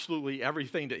doing absolutely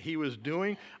everything that he was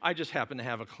doing, I just happened to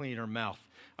have a cleaner mouth.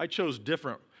 I chose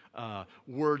different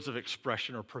words of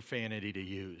expression or profanity to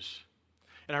use.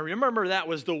 And I remember that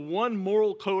was the one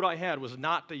moral code I had, was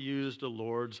not to use the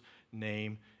Lord's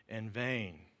name in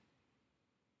vain.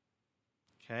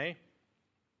 Okay?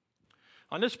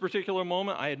 On this particular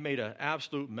moment, I had made an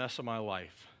absolute mess of my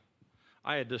life.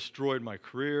 I had destroyed my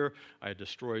career. I had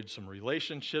destroyed some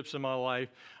relationships in my life.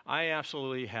 I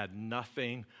absolutely had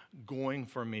nothing going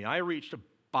for me. I reached a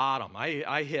bottom.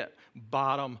 I hit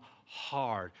bottom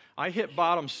hard. I hit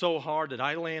bottom so hard that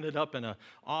I landed up in an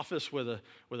office with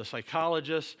a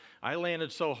psychologist. I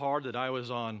landed so hard that I was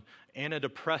on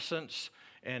antidepressants.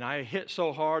 And I hit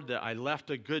so hard that I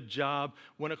left a good job,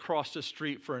 went across the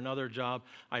street for another job.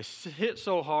 I hit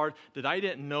so hard that I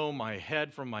didn't know my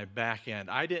head from my back end.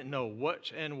 I didn't know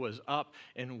which end was up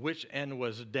and which end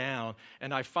was down.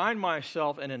 And I find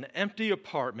myself in an empty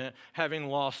apartment, having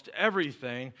lost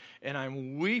everything, and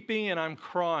I'm weeping and I'm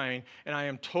crying, and I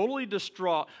am totally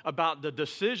distraught about the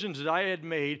decisions that I had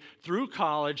made through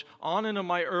college, on into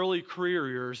my early career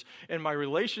years, and my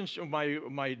relationship,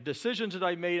 my decisions that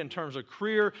I made in terms of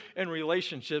career and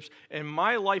relationships, and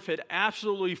my life had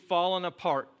absolutely fallen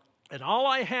apart. And all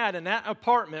I had in that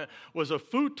apartment was a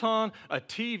futon, a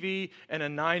TV, and a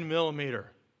 9mm.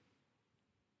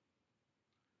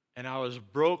 And I was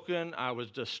broken, I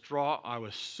was distraught, I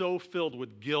was so filled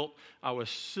with guilt, I was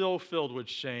so filled with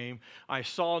shame. I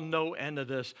saw no end of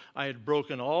this. I had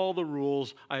broken all the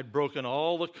rules, I had broken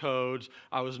all the codes,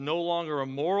 I was no longer a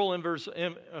moral individual,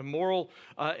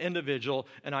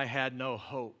 and I had no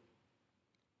hope.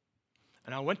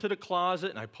 And I went to the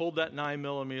closet and I pulled that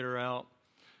 9mm out,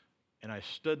 and I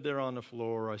stood there on the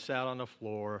floor. I sat on the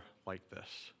floor like this.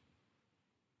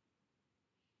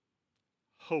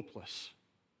 Hopeless.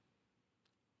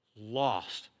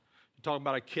 Lost. You talk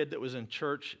about a kid that was in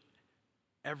church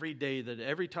every day, that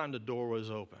every time the door was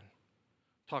open.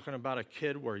 Talking about a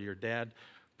kid where your dad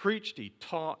preached, he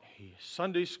taught, he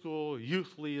Sunday school,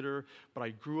 youth leader, but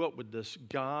I grew up with this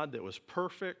God that was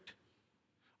perfect.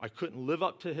 I couldn't live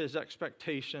up to his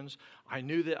expectations. I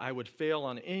knew that I would fail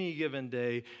on any given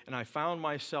day, and I found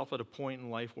myself at a point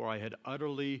in life where I had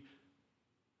utterly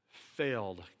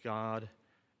failed God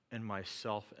and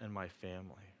myself and my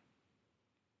family.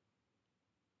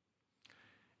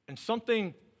 And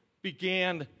something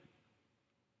began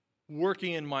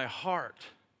working in my heart.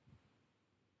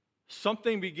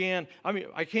 Something began,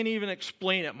 I can't even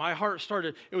explain it. My heart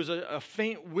started, it was a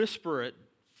faint whisper at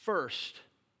first.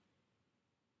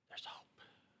 There's hope.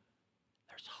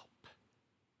 There's hope.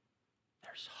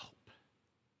 There's hope.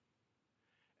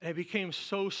 And it became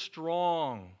so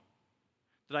strong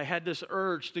that I had this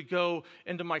urge to go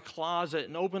into my closet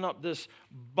and open up this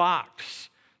box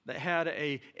that had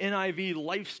a NIV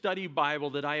Life Study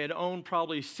Bible that I had owned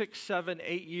probably 6, 7,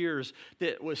 8 years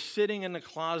that was sitting in the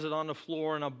closet on the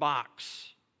floor in a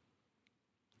box.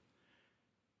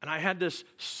 And I had this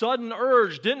sudden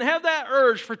urge, didn't have that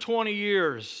urge for 20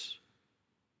 years.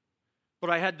 But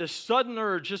I had this sudden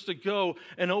urge just to go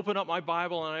and open up my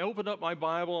Bible, and I opened up my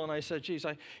Bible, and I said, "Geez,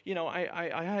 I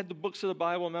had the books of the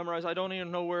Bible memorized. I don't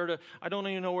even know where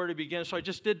to begin." So I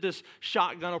just did this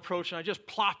shotgun approach, and I just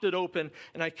plopped it open,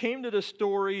 and I came to the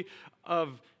story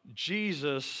of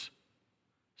Jesus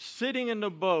sitting in the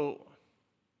boat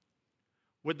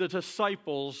with the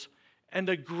disciples. And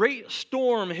a great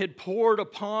storm had poured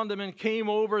upon them and came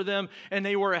over them, and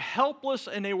they were helpless,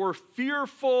 and they were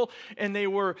fearful, and they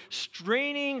were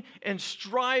straining and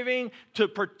striving to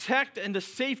protect and to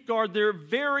safeguard their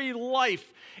very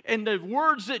life. And the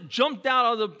words that jumped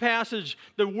out of the passage,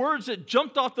 the words that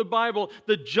jumped off the Bible,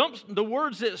 the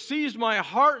words that seized my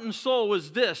heart and soul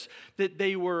was this, that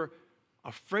they were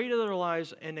afraid of their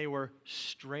lives, and they were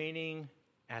straining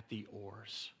at the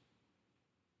oars.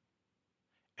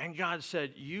 And God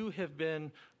said, you have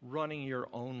been running your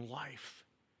own life.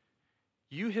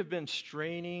 You have been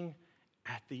straining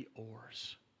at the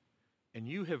oars. And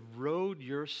you have rowed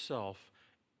yourself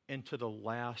into the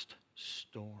last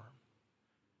storm.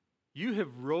 You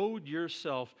have rowed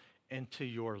yourself into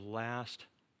your last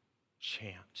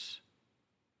chance.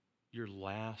 Your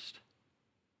last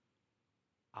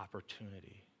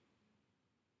opportunity.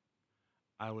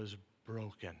 I was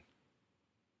broken.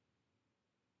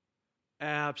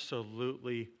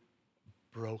 Absolutely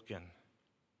broken.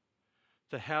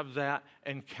 To have that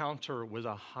encounter with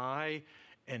a high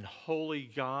and holy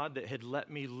God that had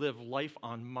let me live life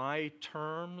on my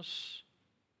terms,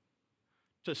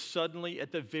 to suddenly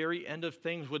at the very end of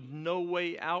things with no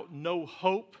way out, no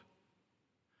hope,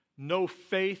 no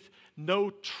faith,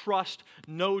 no trust,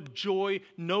 no joy,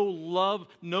 no love,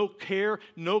 no care,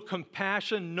 no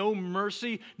compassion, no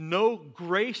mercy, no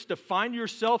grace, to find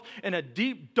yourself in a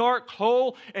deep, dark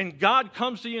hole, and God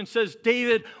comes to you and says,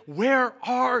 "David, where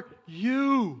are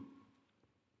you?"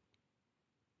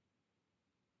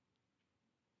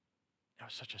 That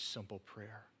was such a simple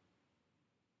prayer.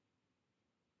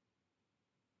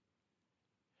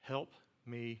 Help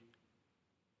me,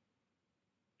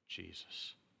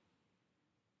 Jesus.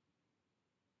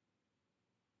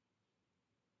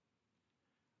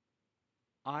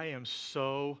 I am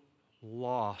so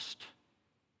lost.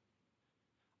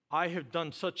 I have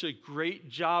done such a great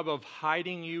job of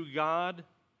hiding you, God,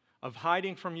 of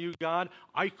hiding from you, God.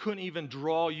 I couldn't even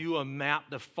draw you a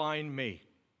map to find me.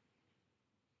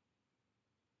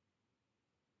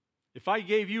 If I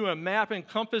gave you a map and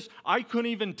compass, I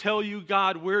couldn't even tell you,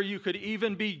 God, where you could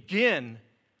even begin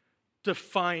to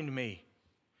find me.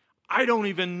 I don't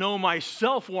even know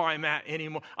myself where I'm at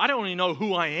anymore. I don't even know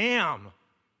who I am.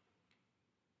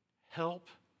 Help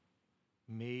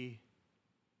me,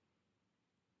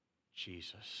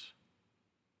 Jesus.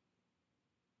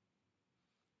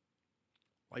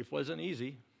 Life wasn't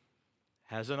easy.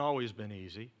 Hasn't always been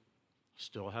easy.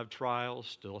 Still have trials,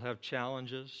 still have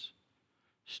challenges,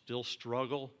 still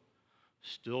struggle,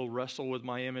 still wrestle with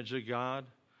my image of God,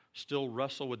 still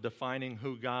wrestle with defining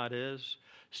who God is,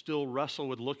 still wrestle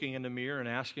with looking in the mirror and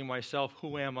asking myself,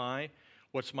 who am I?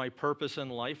 What's my purpose in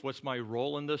life? What's my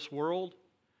role in this world?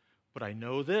 But I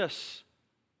know this.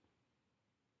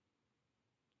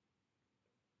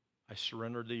 I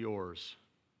surrendered to yours.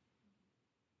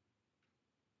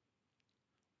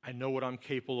 I know what I'm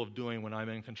capable of doing when I'm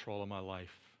in control of my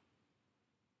life.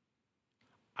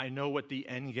 I know what the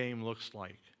end game looks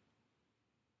like.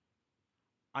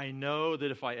 I know that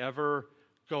if I ever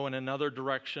go in another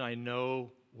direction, I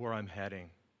know where I'm heading.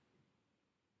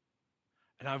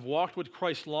 And I've walked with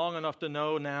Christ long enough to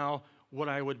know now what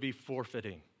I would be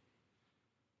forfeiting,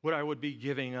 what I would be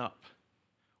giving up,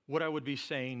 what I would be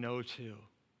saying no to.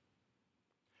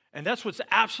 And that's what's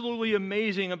absolutely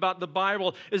amazing about the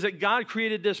Bible, is that God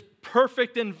created this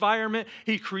perfect environment.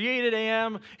 He created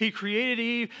Adam, He created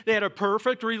Eve. They had a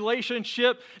perfect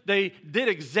relationship. They did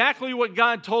exactly what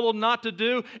God told them not to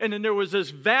do. And then there was this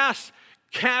vast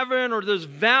cavern or this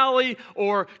valley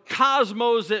or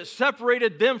cosmos that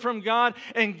separated them from God,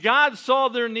 and God saw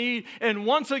their need. And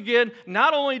once again,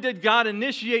 not only did God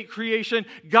initiate creation,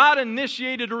 God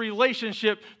initiated a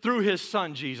relationship through His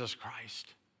Son, Jesus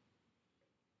Christ.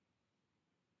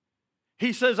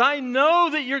 He says, I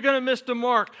know that you're going to miss the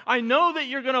mark. I know that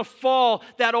you're going to fall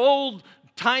that old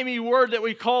old-timey word that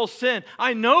we call sin.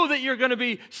 I know that you're going to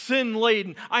be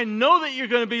sin-laden. I know that you're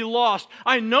going to be lost.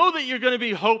 I know that you're going to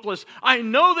be hopeless. I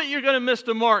know that you're going to miss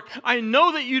the mark. I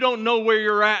know that you don't know where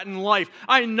you're at in life.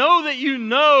 I know that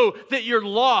you're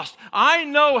lost. I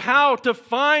know how to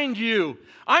find you.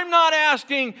 I'm not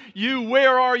asking you,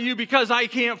 where are you, because I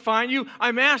can't find you.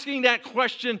 I'm asking that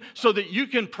question so that you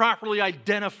can properly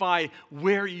identify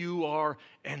where you are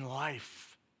in life.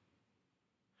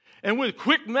 And with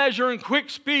quick measure and quick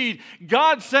speed,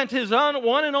 God sent His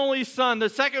one and only Son, the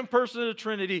second person of the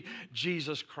Trinity,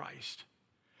 Jesus Christ.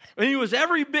 And He was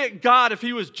every bit God if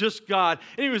He was just God.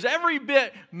 And He was every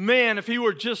bit man if He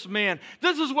were just man.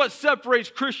 This is what separates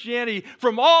Christianity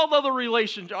from all other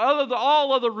religions.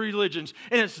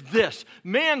 And it's this.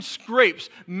 Man scrapes.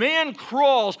 Man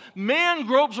crawls. Man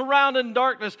gropes around in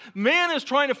darkness. Man is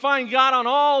trying to find God on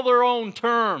all their own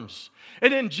terms.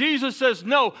 And then Jesus says,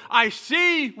 no, I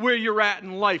see where you're at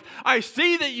in life. I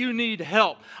see that you need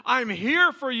help. I'm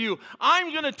here for you.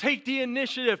 I'm going to take the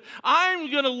initiative.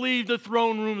 I'm going to leave the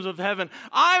throne rooms of heaven.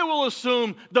 I will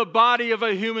assume the body of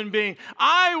a human being.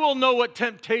 I will know what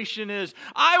temptation is.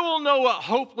 I will know what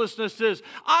hopelessness is.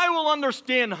 I will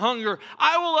understand hunger.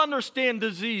 I will understand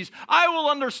disease. I will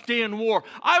understand war.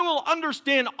 I will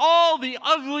understand all the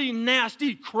ugly,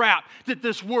 nasty crap that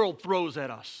this world throws at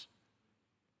us.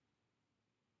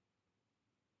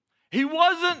 He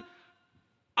wasn't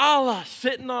Allah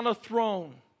sitting on a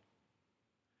throne.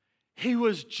 He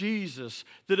was Jesus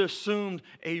that assumed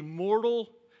a mortal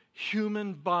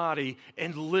human body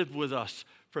and lived with us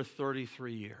for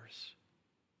 33 years.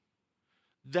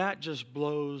 That just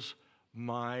blows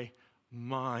my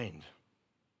mind.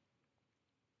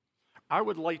 I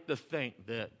would like to think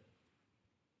that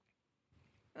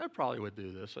I probably would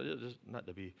do this, not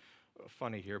to be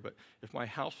funny here, but if my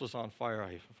house was on fire,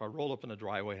 if I rolled up in the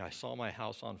driveway and I saw my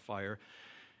house on fire,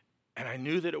 and I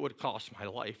knew that it would cost my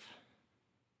life,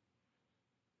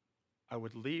 I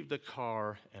would leave the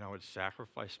car and I would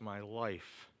sacrifice my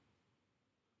life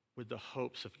with the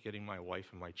hopes of getting my wife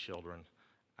and my children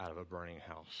out of a burning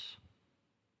house.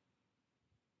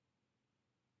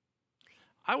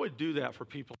 I would do that for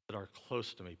people that are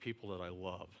close to me, people that I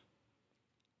love.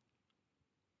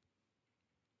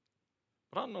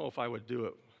 But I don't know if I would do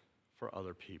it for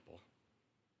other people.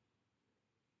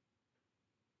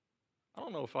 I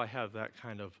don't know if I have that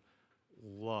kind of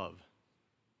love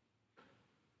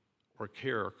or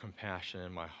care or compassion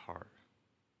in my heart.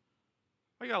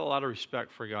 I got a lot of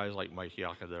respect for guys like Mike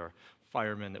Yaka that are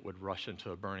firemen that would rush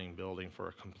into a burning building for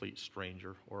a complete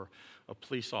stranger, or a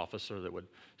police officer that would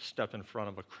step in front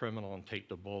of a criminal and take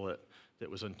the bullet that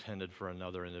was intended for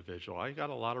another individual. I got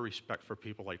a lot of respect for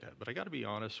people like that, but I got to be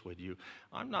honest with you,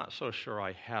 I'm not so sure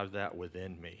I have that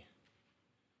within me.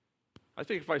 I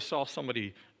think if I saw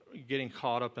somebody getting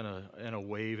caught up in a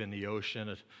wave in the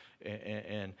ocean,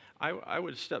 and I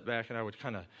would step back and I would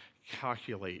kind of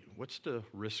calculate, what's the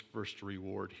risk versus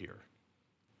reward here?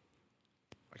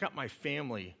 I got my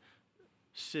family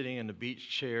sitting in the beach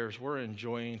chairs. We're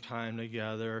enjoying time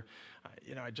together.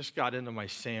 I just got into my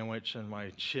sandwich and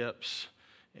my chips,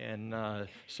 and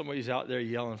somebody's out there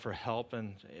yelling for help,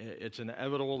 and it's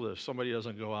inevitable that if somebody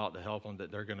doesn't go out to help them,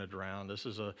 that they're going to drown. This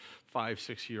is a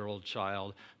 5-6-year-old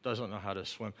child, doesn't know how to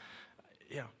swim.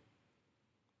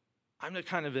 I'm the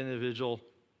kind of individual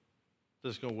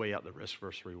that's going to weigh out the risk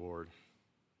versus reward.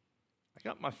 I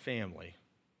got my family.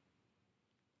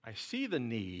 I see the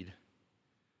need.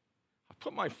 I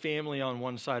put my family on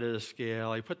one side of the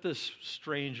scale. I put this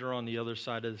stranger on the other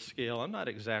side of the scale. I'm not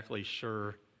exactly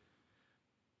sure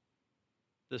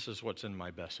this is what's in my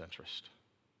best interest.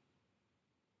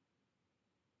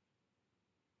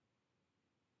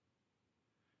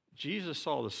 Jesus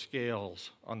saw the scales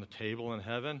on the table in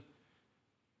heaven,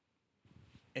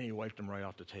 and He wiped them right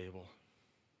off the table.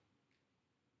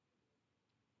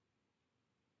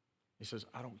 He says,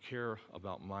 I don't care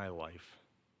about my life.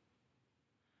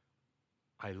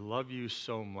 I love you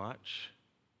so much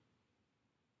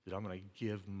that I'm going to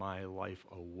give my life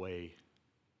away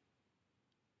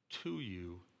to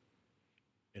you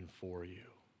and for you.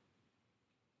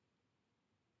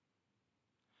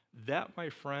 That,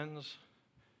 my friends,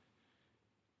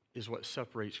 is what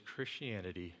separates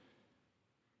Christianity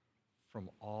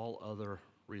from all other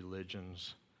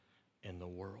religions in the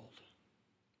world.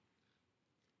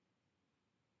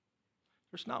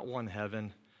 There's not one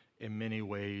heaven in many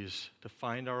ways to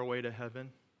find our way to heaven.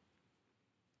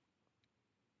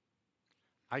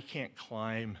 I can't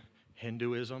climb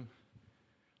Hinduism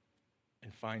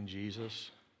and find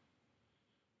Jesus.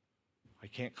 I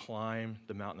can't climb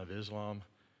the mountain of Islam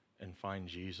and find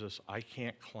Jesus. I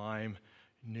can't climb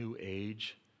New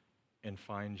Age and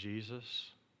find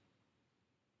Jesus?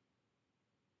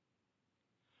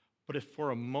 But if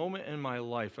for a moment in my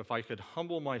life, if I could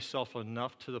humble myself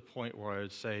enough to the point where I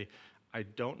would say, I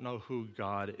don't know who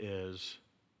God is,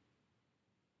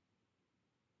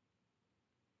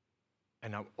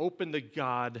 and I'm open to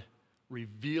God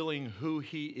revealing who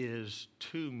he is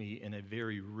to me in a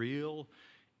very real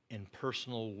and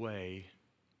personal way.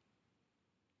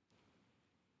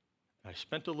 I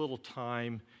spent a little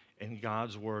time in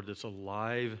God's Word that's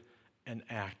alive and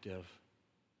active,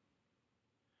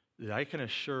 that I can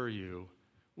assure you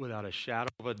without a shadow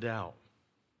of a doubt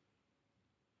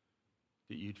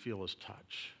that you'd feel his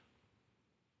touch.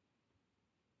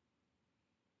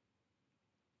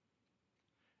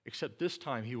 Except this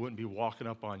time he wouldn't be walking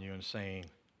up on you and saying,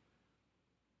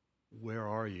 "Where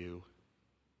are you?"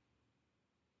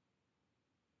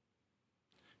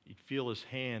 You'd feel his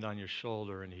hand on your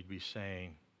shoulder and he'd be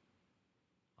saying,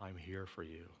 "I'm here for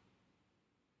you."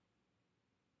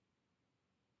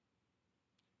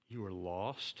 You were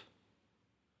lost,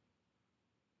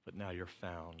 but now you're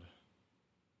found.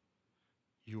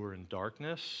 You were in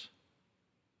darkness,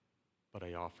 but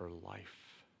I offer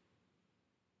life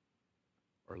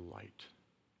or light.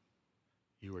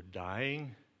 You were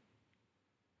dying,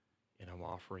 and I'm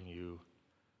offering you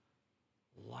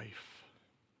life.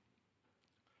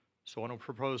 So I want to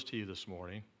propose to you this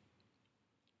morning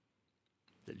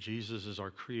that Jesus is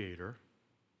our Creator,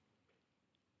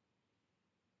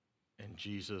 and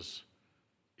Jesus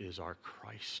is our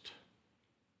Christ.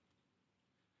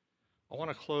 I want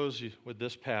to close with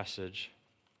this passage.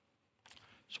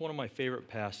 It's one of my favorite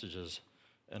passages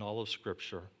in all of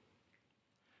Scripture.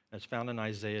 It's found in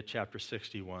Isaiah chapter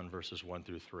 61, verses 1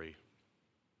 through 3.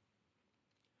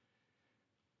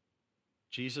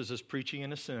 Jesus is preaching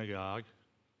in a synagogue.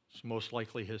 It's most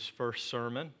likely his first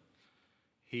sermon.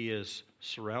 He is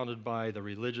surrounded by the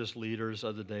religious leaders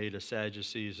of the day, the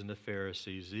Sadducees and the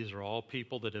Pharisees. These are all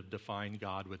people that have defined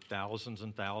God with thousands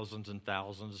and thousands and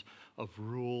thousands of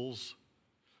rules,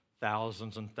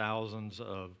 thousands and thousands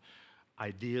of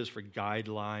ideas for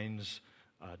guidelines,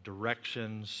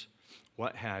 directions,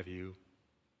 what have you.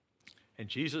 And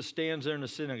Jesus stands there in the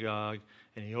synagogue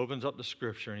and he opens up the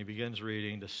scripture and he begins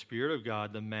reading, "The Spirit of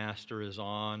God, the Master, is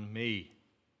on me,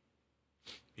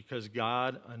 because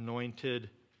God anointed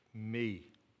me.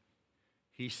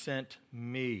 He sent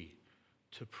me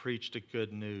to preach the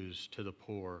good news to the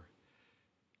poor,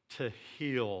 to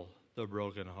heal the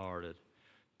brokenhearted,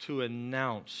 to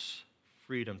announce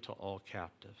freedom to all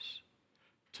captives,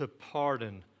 to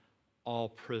pardon all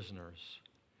prisoners."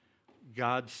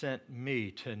 God sent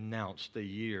me to announce the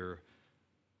year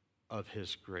of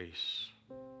his grace.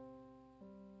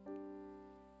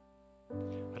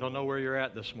 I don't know where you're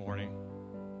at this morning.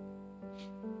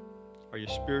 Are you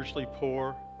spiritually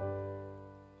poor,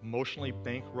 emotionally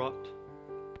bankrupt?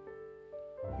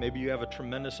 Maybe you have a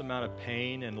tremendous amount of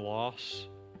pain and loss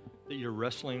that you're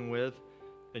wrestling with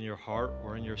in your heart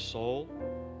or in your soul.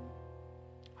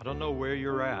 I don't know where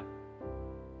you're at.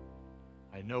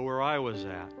 I know where I was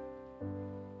at.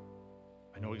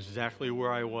 I know exactly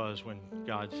where I was when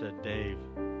God said, "Dave,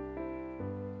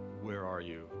 where are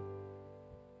you?"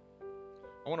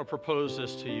 I want to propose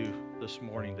this to you this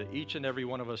morning, that each and every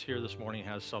one of us here this morning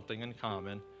has something in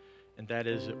common, and that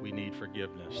is that we need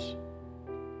forgiveness.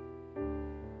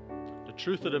 The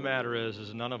truth of the matter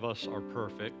is none of us are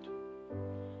perfect.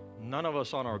 None of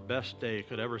us on our best day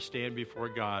could ever stand before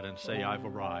God and say, "I've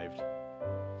arrived."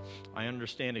 I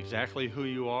understand exactly who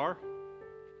you are.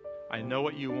 I know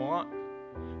what you want,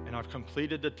 and I've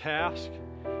completed the task.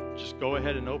 Just go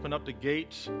ahead and open up the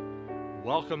gates,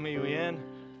 welcome me in,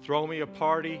 throw me a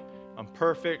party. I'm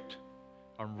perfect.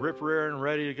 I'm rip-rearing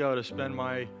ready to go to spend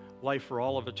my life for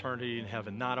all of eternity in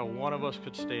heaven. Not a one of us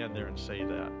could stand there and say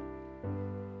that.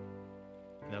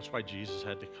 And that's why Jesus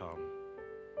had to come.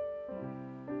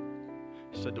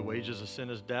 He said the wages of sin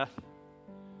is death,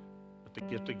 but the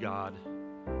gift of God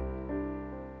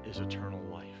is eternal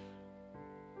life.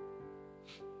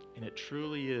 And it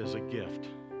truly is a gift,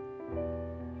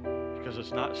 because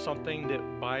it's not something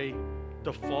that by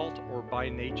default or by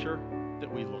nature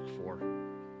that we look for.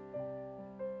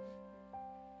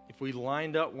 If we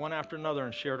lined up one after another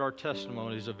and shared our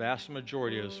testimonies, the vast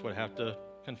majority of us would have to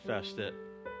confess that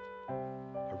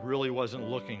I really wasn't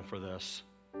looking for this.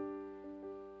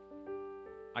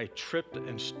 I tripped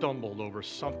and stumbled over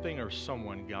something or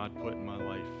someone God put in my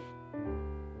life.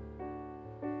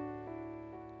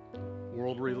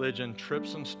 World religion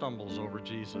trips and stumbles over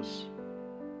Jesus.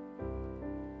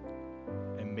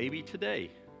 And maybe today,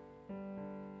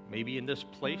 maybe in this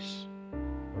place,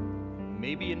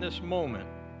 maybe in this moment,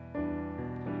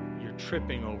 you're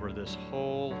tripping over this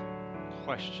whole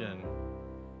question,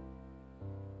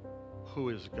 who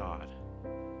is God?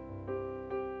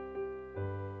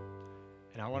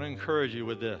 And I want to encourage you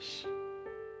with this.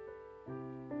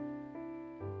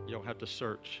 You don't have to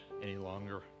search any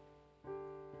longer.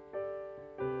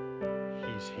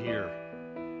 He's here.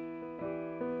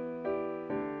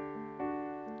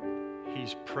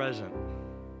 He's present.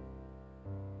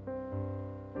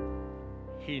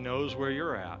 He knows where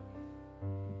you're at.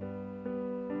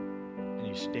 And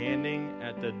He's standing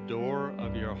at the door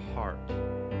of your heart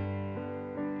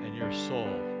and your soul.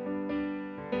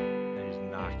 And He's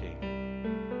knocking.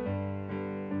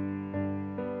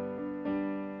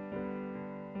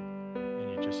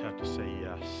 And you just have to say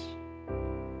yes.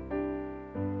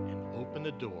 And open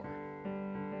the door.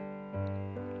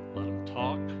 Let Him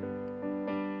talk.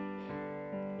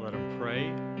 Let Him pray,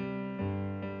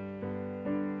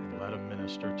 and let Him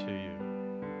minister to you.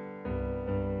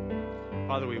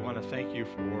 Father, we want to thank You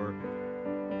for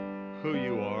who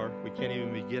You are. We can't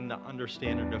even begin to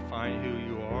understand or define who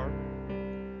You are.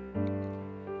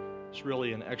 It's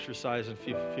really an exercise in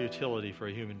futility for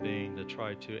a human being to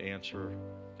try to answer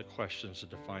the questions to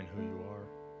define who You are.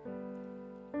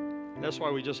 And that's why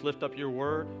we just lift up Your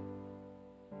word.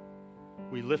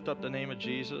 We lift up the name of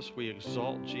Jesus. We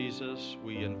exalt Jesus.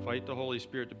 We invite the Holy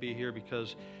Spirit to be here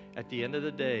because at the end of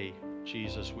the day,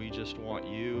 Jesus, we just want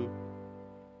You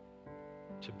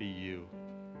to be You.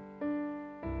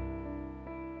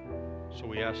 So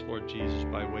we ask, Lord Jesus,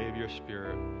 by way of Your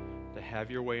Spirit, to have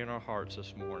Your way in our hearts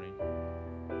this morning.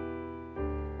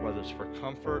 Whether it's for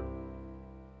comfort,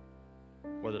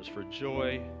 whether it's for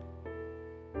joy,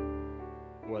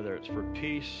 whether it's for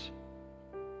peace,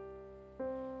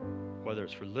 whether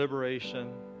it's for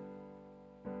liberation,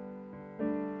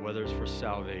 whether it's for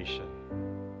salvation.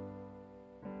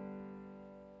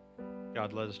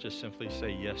 God, let us just simply say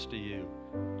yes to You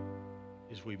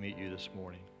as we meet You this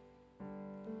morning.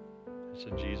 It's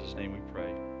in Jesus' name we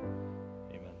pray.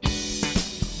 Amen.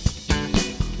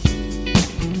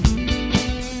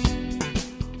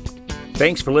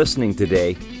 Thanks for listening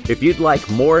today. If you'd like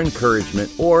more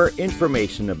encouragement or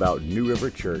information about New River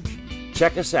Church,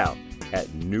 check us out at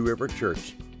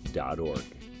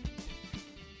newriverchurch.org.